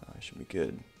here, I should be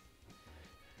good.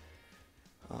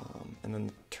 And then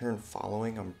the turn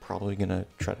following, I'm probably gonna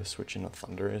try to switch in a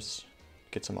Thunderous,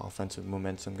 get some offensive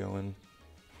momentum going.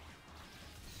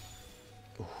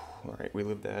 Alright, we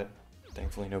lived that.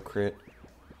 Thankfully no crit.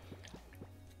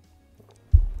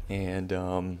 And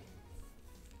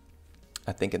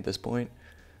I think at this point,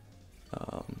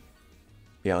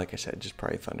 yeah, like I said, just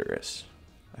probably Thunderous.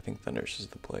 I think Thunderous is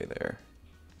the play there.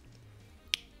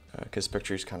 Because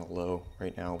Spectre is kind of low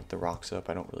right now with the rocks up.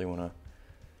 I don't really want to,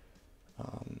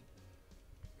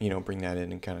 bring that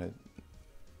in and kind of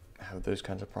have those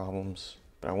kinds of problems.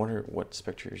 But I wonder what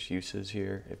Spectre's use is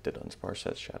here, if the Dunsparce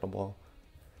sets Shadow Ball.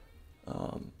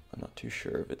 I'm not too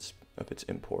sure of its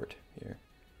import here.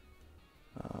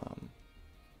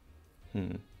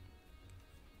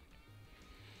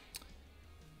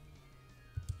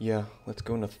 Yeah, let's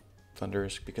go into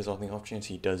Thunderous, because on the off chance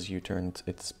he does U-turn,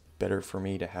 it's better for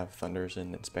me to have Thunders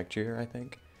and Inspect here, I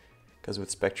think. because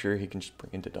with Spectre he can just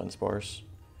bring into Dunsparce.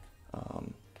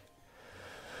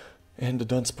 And the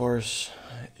Dunsparce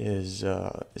is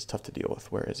tough to deal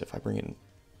with, whereas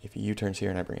if he U-turns here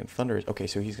and I bring in Thunder, okay,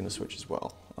 so he's going to switch as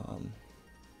well.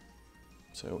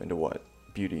 So into what?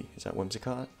 Beauty. Is that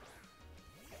Whimsicott?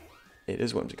 It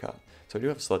is Whimsicott. So I do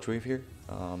have Sludge Wave here.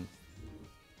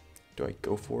 Do I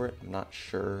go for it? I'm not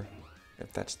sure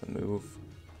if that's the move.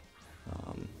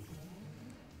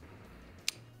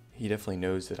 He definitely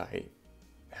knows that I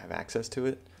have access to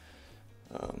it.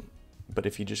 But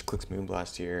if he just clicks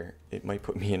Moonblast here, it might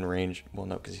put me in range. Well,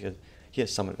 no, because he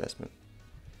has some investment.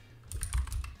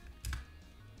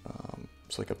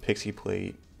 So like a Pixie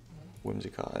Plate,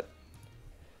 Whimsicott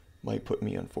might put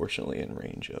me, unfortunately, in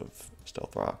range of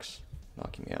Stealth Rocks,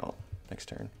 knocking me out next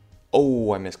turn.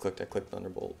 Oh, I misclicked. I clicked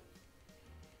Thunderbolt.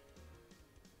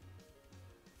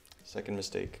 Second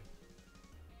mistake.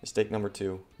 Mistake number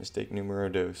 2. Mistake numero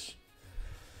dos.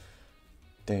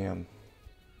 Damn.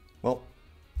 Well,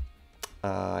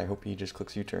 I hope he just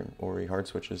clicks U-turn or he hard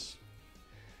switches.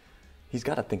 He's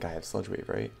got to think I have Sludge Wave,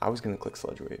 right? I was going to click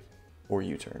Sludge Wave or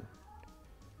U-turn.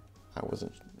 I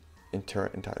wasn't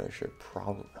entirely sure.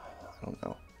 Probably, I don't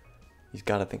know. He's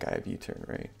got to think I have U-turn,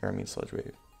 right? Or I mean Sludge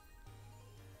Wave.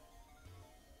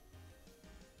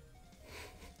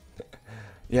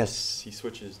 Yes, he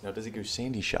switches. Now does he go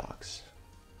Sandy Shocks?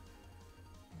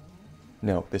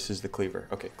 No, this is the Cleaver.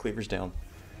 Okay, Cleaver's down.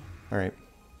 Alright.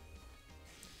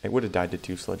 It would have died to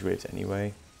 2 Sludge Waves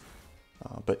anyway.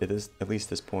 But it is, at least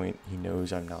this point, he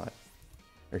knows I'm not,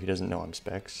 or he doesn't know I'm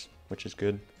Specs, which is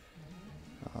good.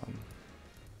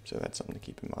 So that's something to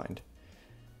keep in mind.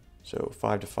 So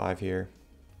 5 to 5 here.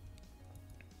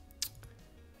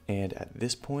 And at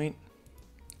this point,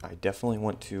 I definitely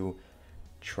want to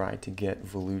try to get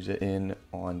Veluza in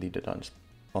on the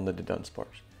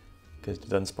Dunsparce. Because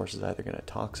the Dunsparce is either going to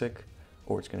Toxic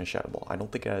or it's going to Shadow Ball. I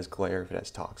don't think it has Glare if it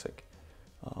has Toxic.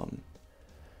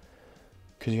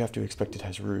 Because you have to expect it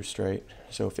has Roost, right?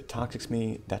 So if it Toxics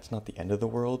me, that's not the end of the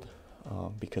world.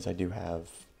 Because I do have,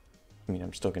 I mean,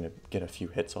 I'm still going to get a few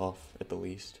hits off at the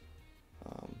least.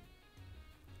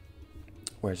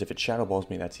 Whereas if it Shadow Balls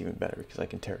me, that's even better because I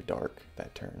can Terra Dark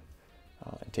that turn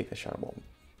and take the Shadow Ball,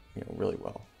 really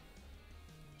well.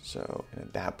 So, and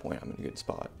at that point, I'm in a good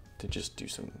spot to just do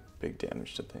some big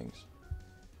damage to things.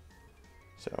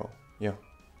 So, yeah,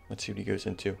 let's see what he goes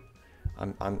into.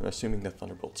 I'm assuming the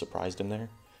Thunderbolt surprised him there.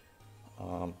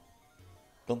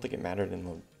 Don't think it mattered in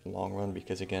the long run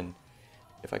because, again,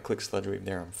 if I click Sludge Wave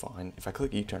there, I'm fine. If I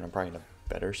click U-turn, I'm probably in a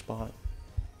better spot.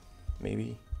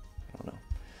 Maybe. I don't know.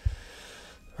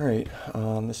 Alright,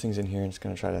 this thing's in here and it's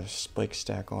going to try to spike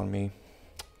stack on me,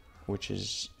 which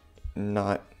is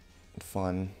not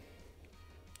fun.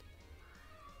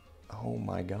 Oh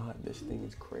my god, this thing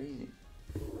is crazy.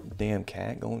 Damn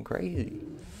cat going crazy.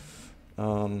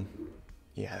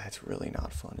 Yeah, that's really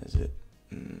not fun, is it?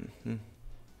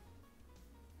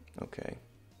 Okay.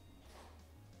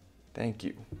 Thank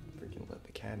you. Freaking let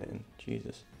the cat in.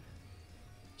 Jesus.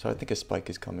 So I think a spike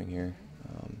is coming here.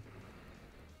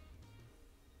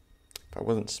 If I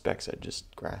wasn't Specs, I'd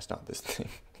just grass knot this thing.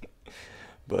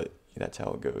 But that's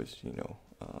how it goes,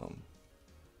 I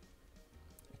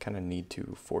kind of need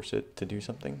to force it to do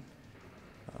something.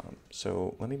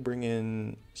 So let me bring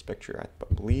in Spectre. I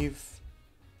believe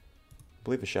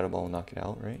a Shadow Ball will knock it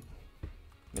out, right?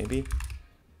 Maybe?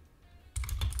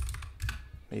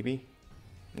 Maybe?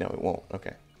 No, it won't.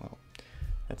 Okay, well,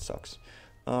 that sucks.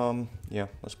 Yeah,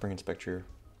 let's bring in Spectre.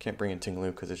 Can't bring in Tinglu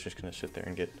because it's just going to sit there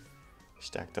and get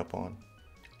stacked up on.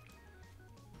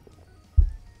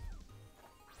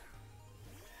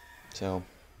 So,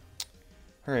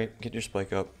 alright, get your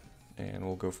spike up, and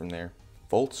we'll go from there.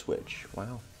 Volt Switch,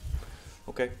 wow.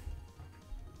 Okay.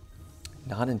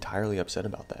 Not entirely upset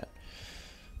about that.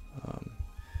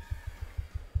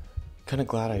 Kind of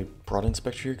glad I brought in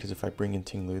Spectre here, because if I bring in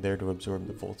Tinglu there to absorb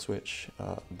the Volt Switch,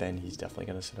 then he's definitely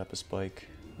going to set up a spike.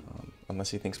 Unless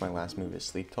he thinks my last move is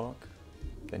Sleep Talk,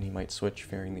 then he might switch,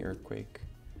 fearing the Earthquake.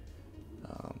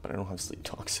 But I don't have Sleep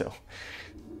Talk, so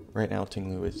right now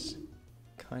Tinglu is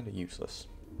kind of useless.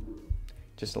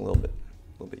 Just a little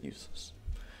bit useless.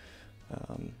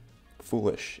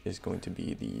 Foolish is going to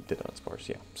be the Dunsparce,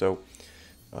 yeah. So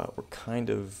we're kind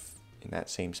of in that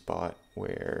same spot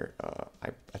where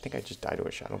I think I just die to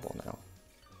a Shadow Ball now,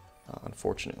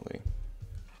 unfortunately.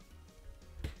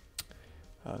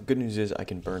 Good news is I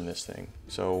can burn this thing.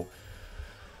 So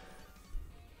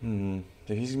he's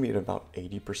gonna be at about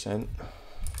 80%,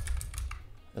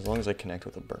 as long as I connect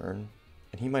with a burn.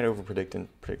 And he might overpredict and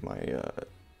predict my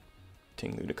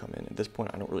Tinglu to come in. At this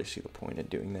point, I don't really see the point in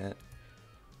doing that.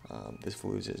 This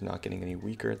Veluza is not getting any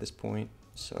weaker at this point,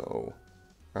 so,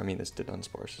 or I mean this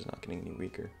Dunsparce is not getting any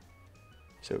weaker.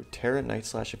 So Terra Night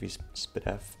Slash, if he's Spit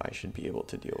F, I should be able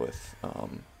to deal with.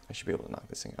 I should be able to knock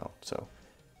this thing out. So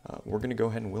we're gonna go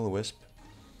ahead and Will-O-Wisp.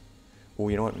 Well,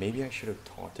 you know what? Maybe I should have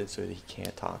taunted so that he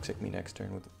can't Toxic me next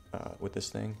turn with this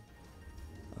thing.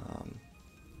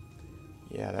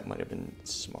 Yeah, that might have been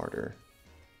smarter.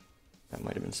 That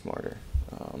might have been smarter.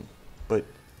 But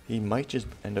he might just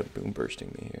end up Boom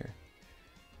Bursting me here.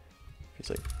 If he's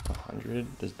like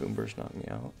 100, does Boom Burst knock me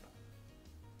out?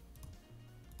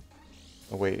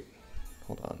 Oh wait,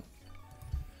 hold on.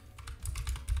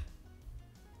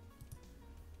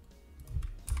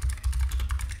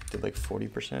 Did like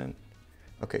 40%?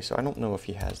 Okay, so I don't know if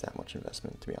he has that much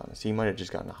investment, to be honest. He might have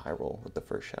just gotten a high roll with the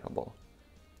first Shadow Ball.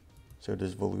 So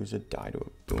does Veluza die to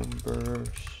a Boom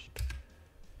Burst?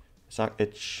 It's not,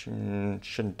 it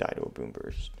shouldn't die to a Boom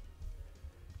Burst.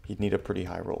 He'd need a pretty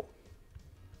high roll.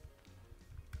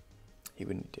 He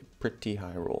would need a pretty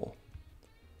high roll.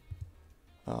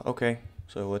 Okay,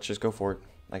 so let's just go for it,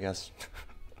 I guess.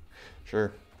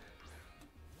 Sure.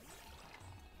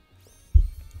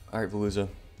 Alright, Veluza,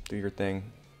 do your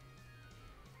thing.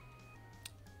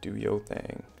 Do your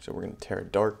thing. So we're going to Terra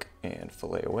Dark and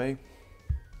Fillet away.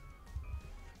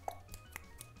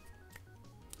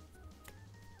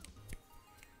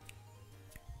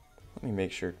 Let me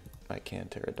make sure I can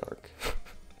Terra Dark.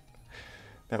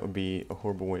 That would be a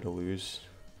horrible way to lose.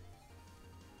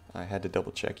 I had to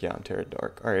double check. Yeah, I'm Terra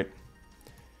Dark. Alright.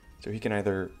 So he can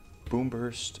either Boom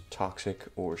Burst, Toxic,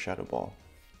 or Shadow Ball.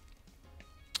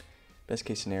 Best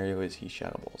case scenario is he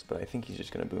Shadow Balls, but I think he's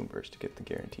just going to Boom Burst to get the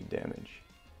guaranteed damage.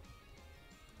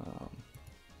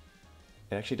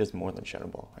 It actually does more than Shadow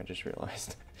Ball, I just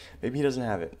realized. Maybe he doesn't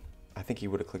have it. I think he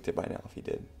would have clicked it by now if he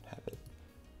did have it,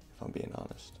 if I'm being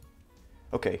honest.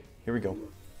 Okay, here we go.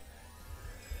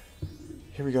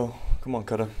 Here we go. Come on,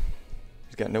 Kutta.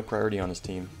 He's got no priority on his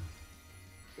team.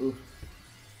 Ooh.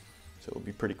 So it'll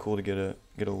be pretty cool to get a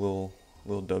little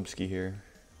dubski here.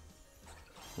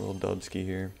 Little dubski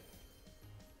here.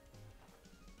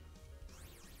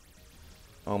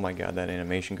 Oh my god, that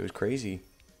animation goes crazy.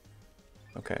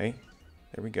 Okay,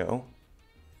 there we go.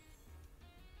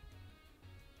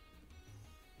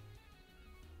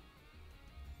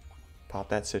 Pop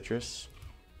that citrus.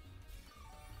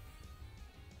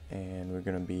 And we're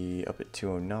going to be up at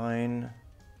 209.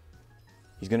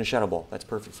 He's going to Shadow Ball. That's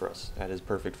perfect for us. That is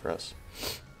perfect for us.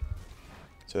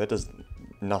 So that does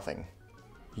nothing.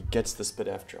 He gets the Spit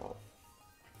F drop.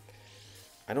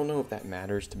 I don't know if that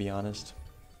matters, to be honest.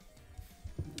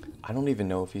 I don't even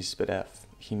know if he's Spit F.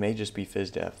 He may just be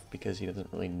Fizzed F because he doesn't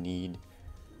really need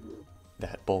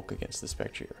that bulk against the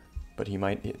Spectrier. But he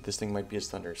might, this thing might be his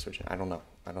Thunder Switch. I don't know.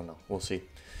 I don't know. We'll see.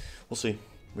 We'll see.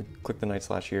 We click the Night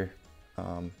Slash here.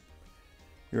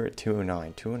 You're at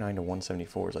 209. 209 to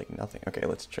 174 is like nothing. Okay,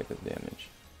 let's check the damage.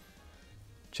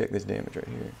 Check this damage right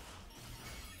here.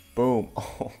 Boom.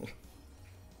 Oh.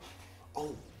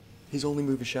 Oh. His only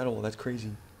move is Shadow Ball. That's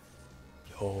crazy.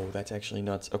 Yo, that's actually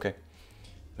nuts. Okay.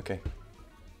 Okay.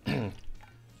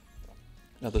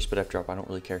 Another Spit F drop. I don't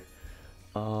really care.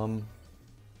 And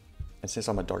since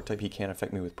I'm a Dark type, he can't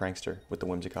affect me with Prankster, with the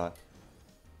Whimsicott.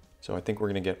 So I think we're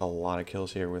going to get a lot of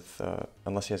kills here with,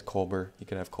 unless he has Colbur. He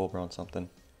could have Colbur on something.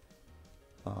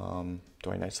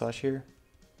 Do I Night Slash here?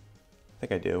 I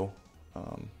think I do.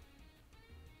 Let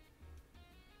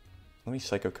me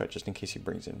Psycho Cut just in case he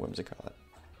brings in Whimsicott.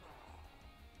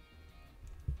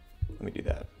 Let me do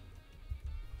that.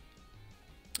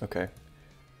 Okay.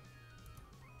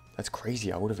 That's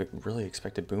crazy. I would have really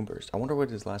expected Boom Burst. I wonder what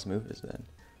his last move is then.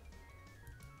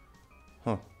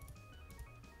 Huh.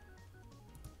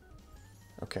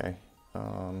 Okay.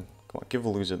 Come on, give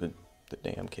Veluza the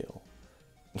damn kill.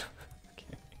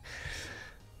 Okay.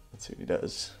 Let's see what he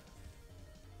does.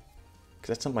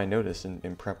 Because that's something I noticed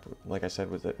in prep, like I said,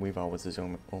 was that Weavile was his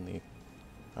only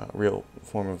real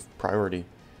form of priority.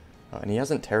 And he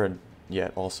hasn't Terra'd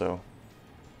yet also.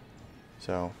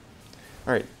 So,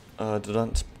 alright.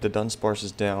 The Dunsparce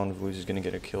is down. Veluza's going to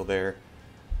get a kill there.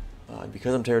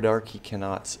 Because I'm Terra Dark, he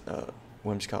cannot,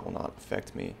 Whimsicott will not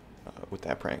affect me with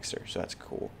that Prankster, so that's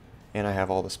cool. And I have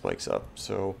all the spikes up,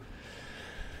 so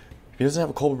if he doesn't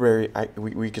have a Colbur Berry,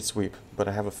 we could sweep. But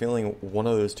I have a feeling one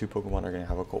of those two Pokemon are going to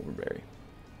have a Colbur Berry.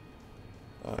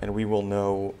 And we will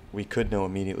know, we could know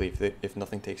immediately if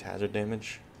nothing takes hazard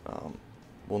damage.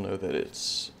 We'll know that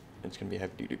it's going to be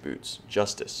Heavy Duty Boots.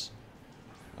 Justice.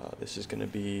 This is going to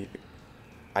be...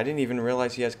 I didn't even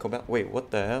realize he has Cobalion. Wait, what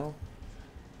the hell?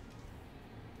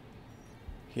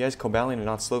 He has Cobalion and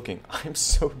not Slowking. I'm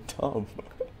so dumb.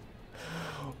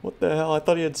 What the hell? I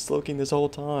thought he had Slowking this whole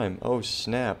time. Oh,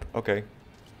 snap. Okay.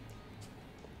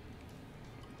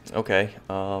 Okay.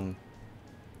 Alright,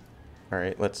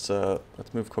 let's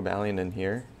move Cobalion in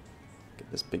here.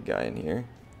 Get this big guy in here.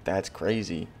 That's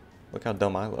crazy. Look how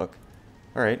dumb I look.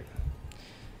 Alright.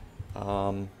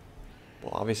 Well,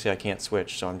 obviously I can't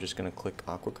switch, so I'm just going to click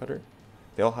Aqua Cutter.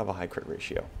 They all have a high crit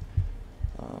ratio.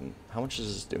 How much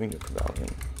is this doing to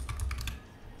Cobalion?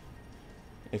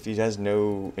 If he has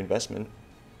no investment,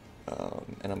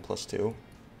 and I'm +2,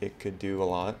 it could do a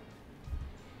lot.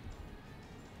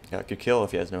 Yeah, it could kill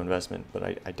if he has no investment, but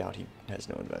I doubt he has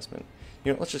no investment.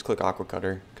 You know, let's just click Aqua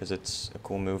Cutter, because it's a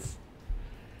cool move.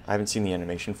 I haven't seen the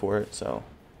animation for it, so...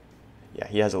 Yeah,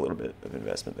 he has a little bit of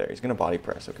investment there. He's going to body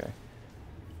press, okay.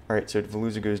 Alright, so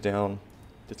Veluza goes down.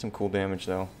 Did some cool damage,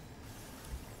 though.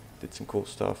 Did some cool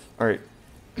stuff. Alright.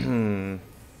 Whew.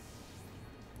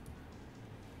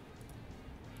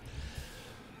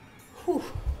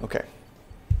 Okay.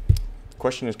 The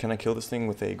question is, can I kill this thing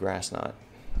with a Grass Knot?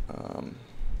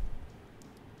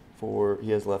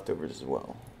 He has leftovers as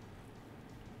well.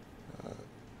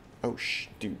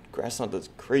 Dude, Grass Knot does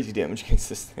crazy damage against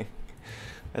this thing.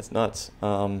 That's nuts.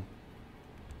 I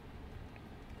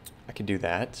could do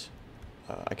that.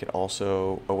 I could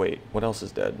also... Oh, wait. What else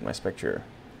is dead? My Spectre.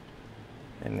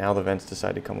 And now the vents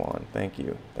decide to come on. Thank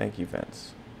you. Thank you,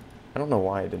 vents. I don't know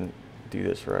why I didn't do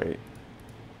this right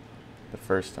the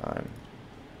first time.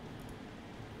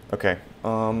 Okay.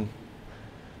 I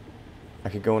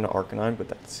could go into Arcanine, but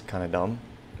that's kind of dumb.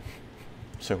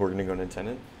 So we're going to go into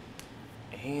Tenant.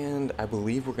 And I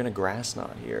believe we're going to Grass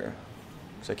Knot here.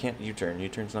 Because I can't U-turn.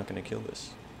 U-turn's not going to kill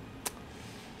this.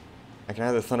 I can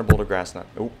either Thunderbolt or Grass Knot.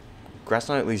 Oh, Grass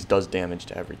Knot at least does damage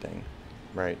to everything.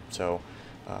 Right, so...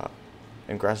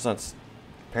 and Grass Knot's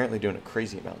apparently doing a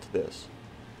crazy amount to this.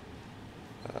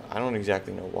 I don't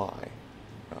exactly know why.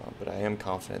 But I am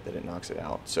confident that it knocks it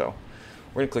out. So,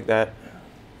 we're going to click that.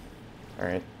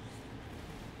 Alright.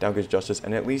 Down goes Justice.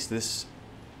 And at least this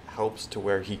helps to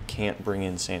where he can't bring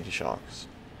in Sandy Shocks.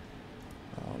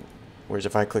 Whereas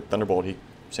if I click Thunderbolt,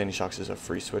 Sandy Shocks is a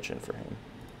free switch in for him.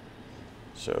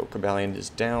 So Cobalion is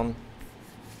down.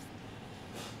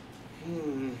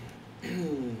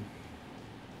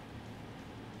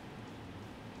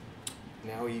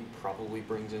 Now he probably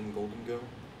brings in Golden Go.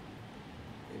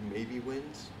 And maybe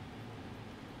wins.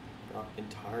 Not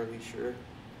entirely sure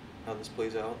how this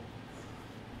plays out.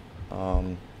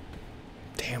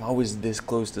 Damn, I was this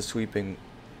close to sweeping.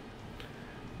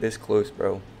 This close,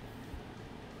 bro.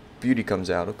 Beauty comes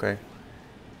out, okay.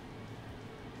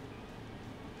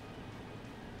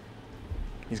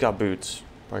 He's got boots.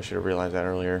 Probably should have realized that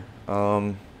earlier.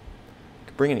 Could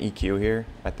bring an EQ here.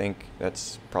 I think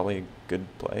that's probably a good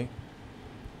play.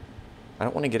 I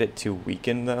don't want to get it too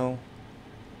weakened though.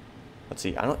 Let's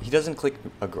see. He doesn't click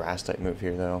a grass type move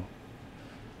here though.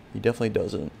 He definitely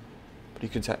doesn't. But he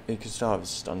could still have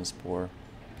Stun Spore.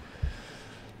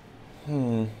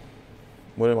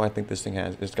 What do I think this thing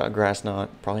has? It's got Grass Knot.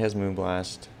 Probably has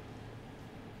Moonblast.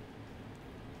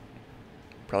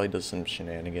 Probably does some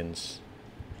shenanigans.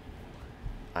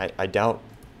 I doubt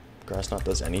Grass Knot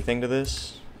does anything to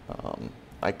this.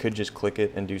 I could just click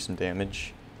it and do some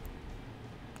damage.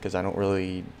 Because I don't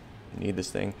really need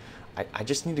this thing. I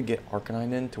just need to get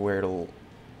Arcanine in to where it'll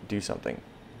do something.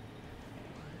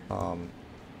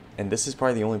 And this is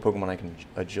probably the only Pokemon I can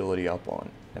agility up on.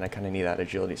 And I kind of need that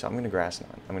agility, so I'm going to Grass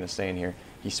Knot. I'm going to stay in here.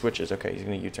 He switches. Okay, he's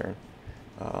going to U-turn.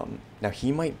 Now,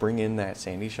 he might bring in that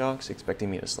Sandy Shocks, expecting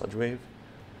me to Sludge Wave.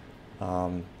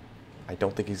 I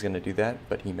don't think he's going to do that,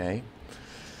 but he may.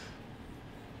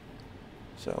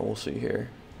 So, we'll see here.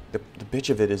 The bitch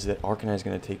of it is that Arcanine is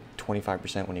going to take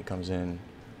 25% when he comes in.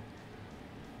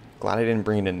 Glad I didn't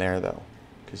bring it in there, though.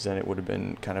 Because then it would have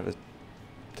been kind of a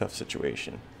tough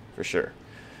situation, for sure.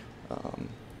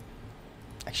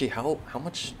 Actually, how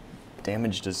much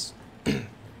damage does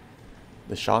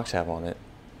the Shocks have on it?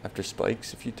 After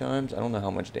spikes a few times? I don't know how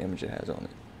much damage it has on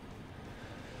it.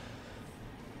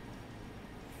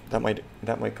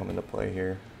 That might come into play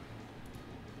here.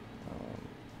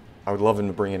 I would love him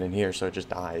to bring it in here so it just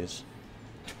dies.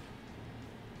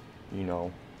 You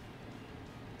know.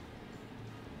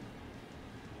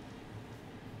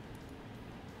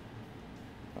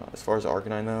 As far as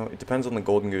Arcanine though, it depends on the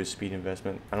Golden Goose speed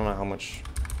investment. I don't know how much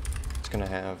it's gonna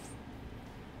have.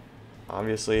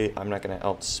 Obviously, I'm not gonna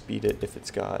outspeed it if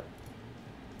it's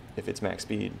max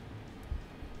speed.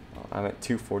 I'm at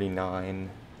 249.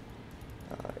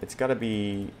 It's gotta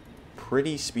be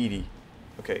pretty speedy.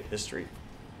 Okay, history.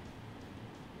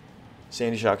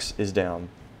 Sandy Shocks is down.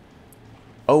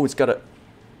 Oh, it's got a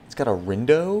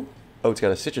Rindo? Oh, it's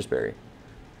got a Citrus Berry.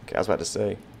 Okay, I was about to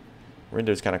say.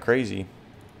 Rindo's kind of crazy.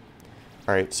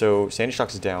 All right, so Sandy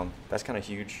Shocks is down. That's kind of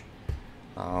huge.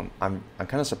 I'm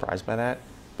kind of surprised by that,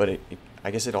 but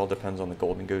I guess it all depends on the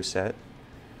Golden Go set.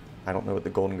 I don't know what the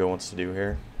Golden Go wants to do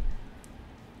here.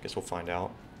 Guess we'll find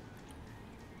out.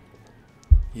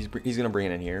 He's gonna bring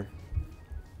it in here,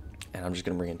 and I'm just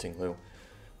gonna bring in Ting Lu.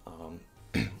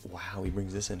 Wow, he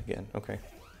brings this in again. Okay,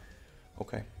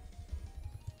 okay.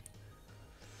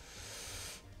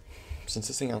 Since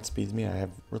this thing outspeeds me, I have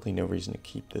really no reason to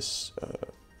keep this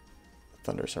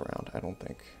Thunderous around, I don't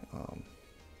think.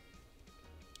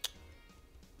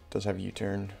 Does have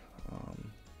U-turn.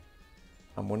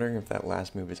 I'm wondering if that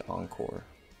last move is Encore.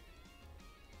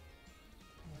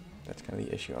 That's kind of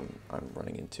the issue I'm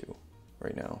running into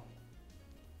right now.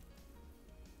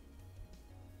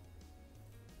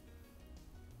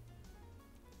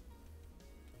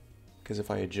 Because if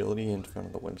I Agility in front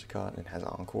of the Whimsicott and it has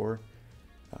Encore,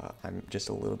 I'm just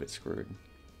a little bit screwed.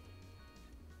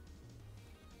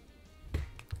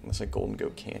 Unless a Golden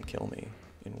Goat can kill me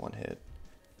in one hit.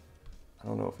 I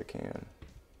don't know if it can.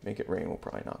 Make It Rain will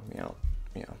probably knock me out.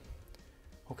 Yeah.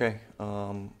 Okay,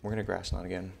 we're gonna Grass Knot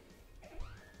again.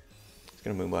 It's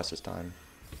gonna Moonblast this time.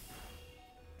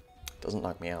 Doesn't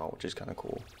knock me out, which is kind of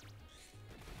cool.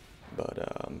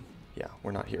 But, yeah,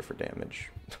 we're not here for damage.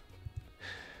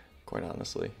 Quite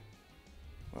honestly.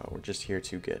 We're just here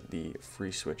to get the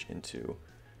free switch into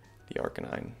the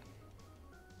Arcanine.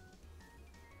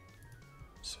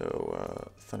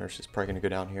 So, Thunderous is probably going to go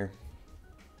down here.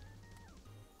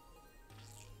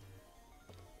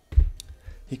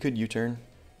 He could U-turn.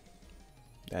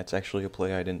 That's actually a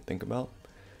play I didn't think about.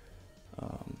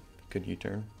 Could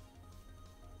U-turn.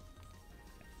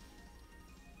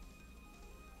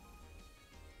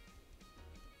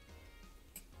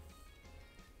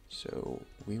 So,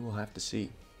 we will have to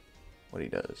see what he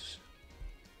does.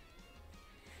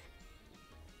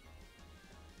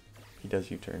 He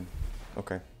does U-turn.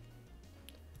 Okay.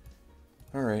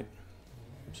 Alright.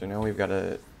 So now we've got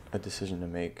a decision to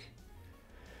make.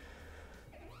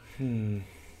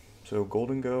 So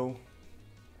Golden Go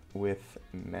with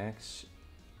max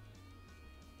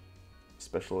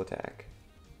special attack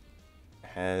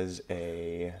has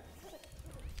a...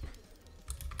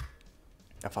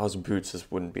 If I was Boots,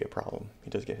 this wouldn't be a problem. He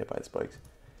does get hit by the spikes.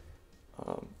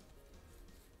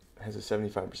 Has a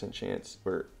 75% chance,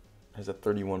 or has a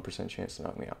 31% chance to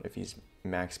knock me out. If he's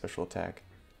max special attack,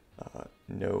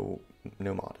 no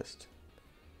modest.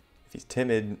 If he's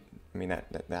timid, I mean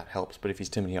that helps. But if he's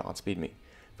timid, he'll outspeed me.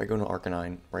 If I go into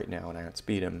Arcanine right now and I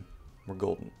outspeed him, we're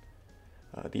golden.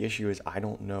 The issue is I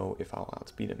don't know if I'll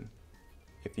outspeed him.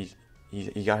 If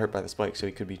he got hurt by the spike, so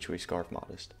he could be Choice Scarf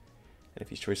modest. And if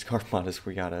he's Choice Scarf modest,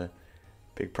 we got a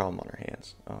big problem on our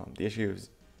hands. The issue is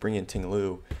bringing in Ting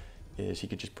Lu is he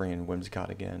could just bring in Whimsicott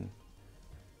again.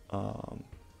 And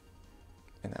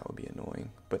that would be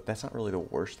annoying. But that's not really the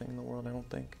worst thing in the world, I don't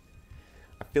think.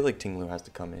 I feel like Ting Lu has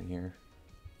to come in here.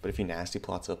 But if he nasty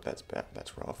plots up, that's bad.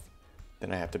 That's rough.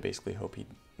 Then I have to basically hope he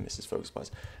misses Focus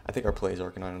Blast. I think our play is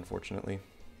Arcanine, unfortunately.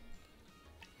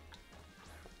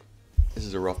 This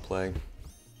is a rough play.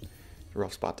 A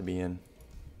rough spot to be in.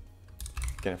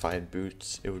 Again, if I had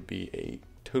Boots, it would be a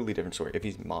totally different story. If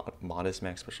he's modest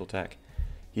max special attack,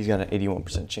 he's got an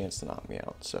 81% chance to knock me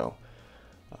out. So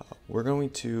we're going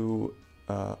to,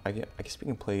 I guess we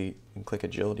can play and click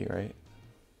Agility, right?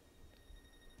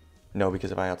 No,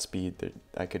 because if I outspeed,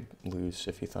 I could lose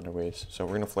if he Thunder Waves. So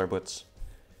we're going to Flare Blitz.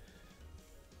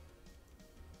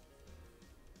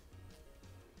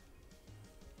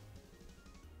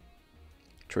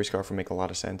 Choice Scarf would make a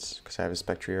lot of sense because I have a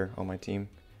Spectrier on my team.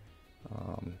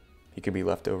 He could be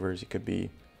Leftovers, he could be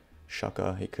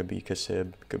Shucka, he could be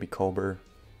Kasib, he could be Colbur.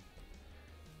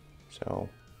 So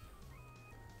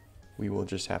we will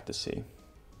just have to see.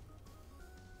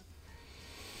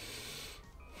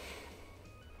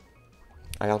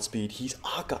 I outspeed. He's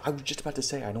Akka. I was just about to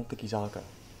say I don't think he's Akka.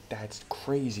 That's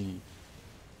crazy.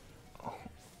 Oh.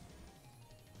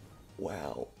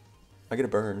 Wow. I get a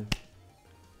burn.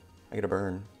 I get a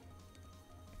burn.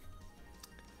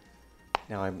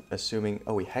 Now I'm assuming,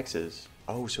 oh, he hexes.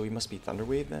 Oh, so he must be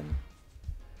Thunderwave then?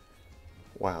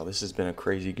 Wow, this has been a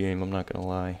crazy game, I'm not gonna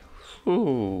lie.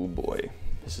 Oh boy,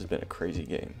 this has been a crazy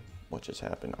game. What just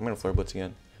happened? I'm gonna Flare Blitz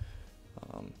again.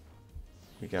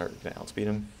 We got to outspeed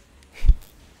him.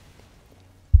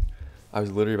 I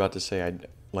was literally about to say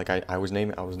I was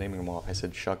naming them off. I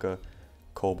said Shucka,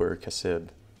 Colbur, Kasib.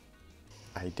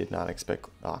 I did not expect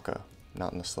Akka,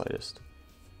 not in the slightest.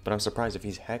 But I'm surprised if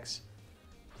he's Hex.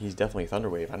 He's definitely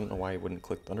Thunderwave. I don't know why he wouldn't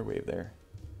click Thunderwave there.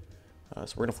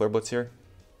 So we're going to Flare Blitz here.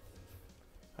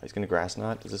 He's going to Grass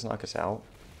Knot. Does this knock us out?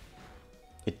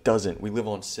 It doesn't. We live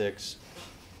on 6.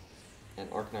 And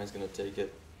Arcanine's going to take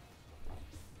it.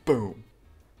 Boom.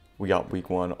 We got week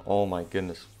 1. Oh my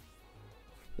goodness.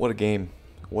 What a game.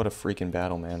 What a freaking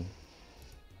battle, man.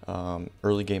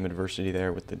 Early game adversity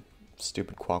there with the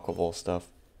stupid Quaquaval stuff.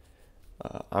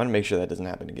 I'm going to make sure that doesn't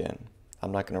happen again.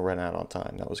 I'm not going to run out on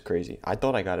time. That was crazy. I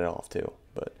thought I got it off too,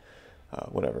 but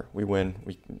whatever. We win.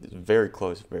 Very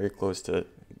close to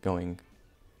going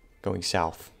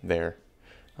south there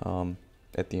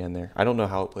at the end there. I don't know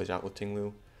how it plays out with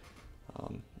Tinglu,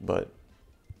 but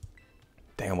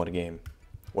damn, what a game.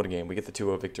 What a game. We get the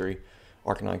 2-0 victory.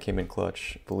 Arcanine came in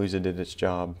clutch. Veluza did its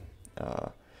job.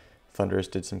 Thundurus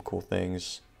did some cool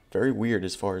things. Very weird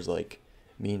as far as like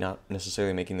me not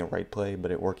necessarily making the right play,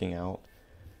 but it working out.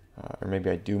 Or maybe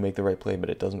I do make the right play, but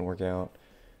it doesn't work out.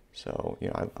 So, you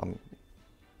know, I'm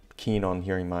keen on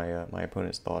hearing my my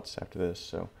opponent's thoughts after this.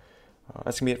 So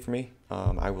that's going to be it for me.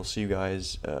 I will see you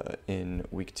guys in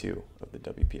week 2 of the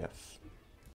WPF.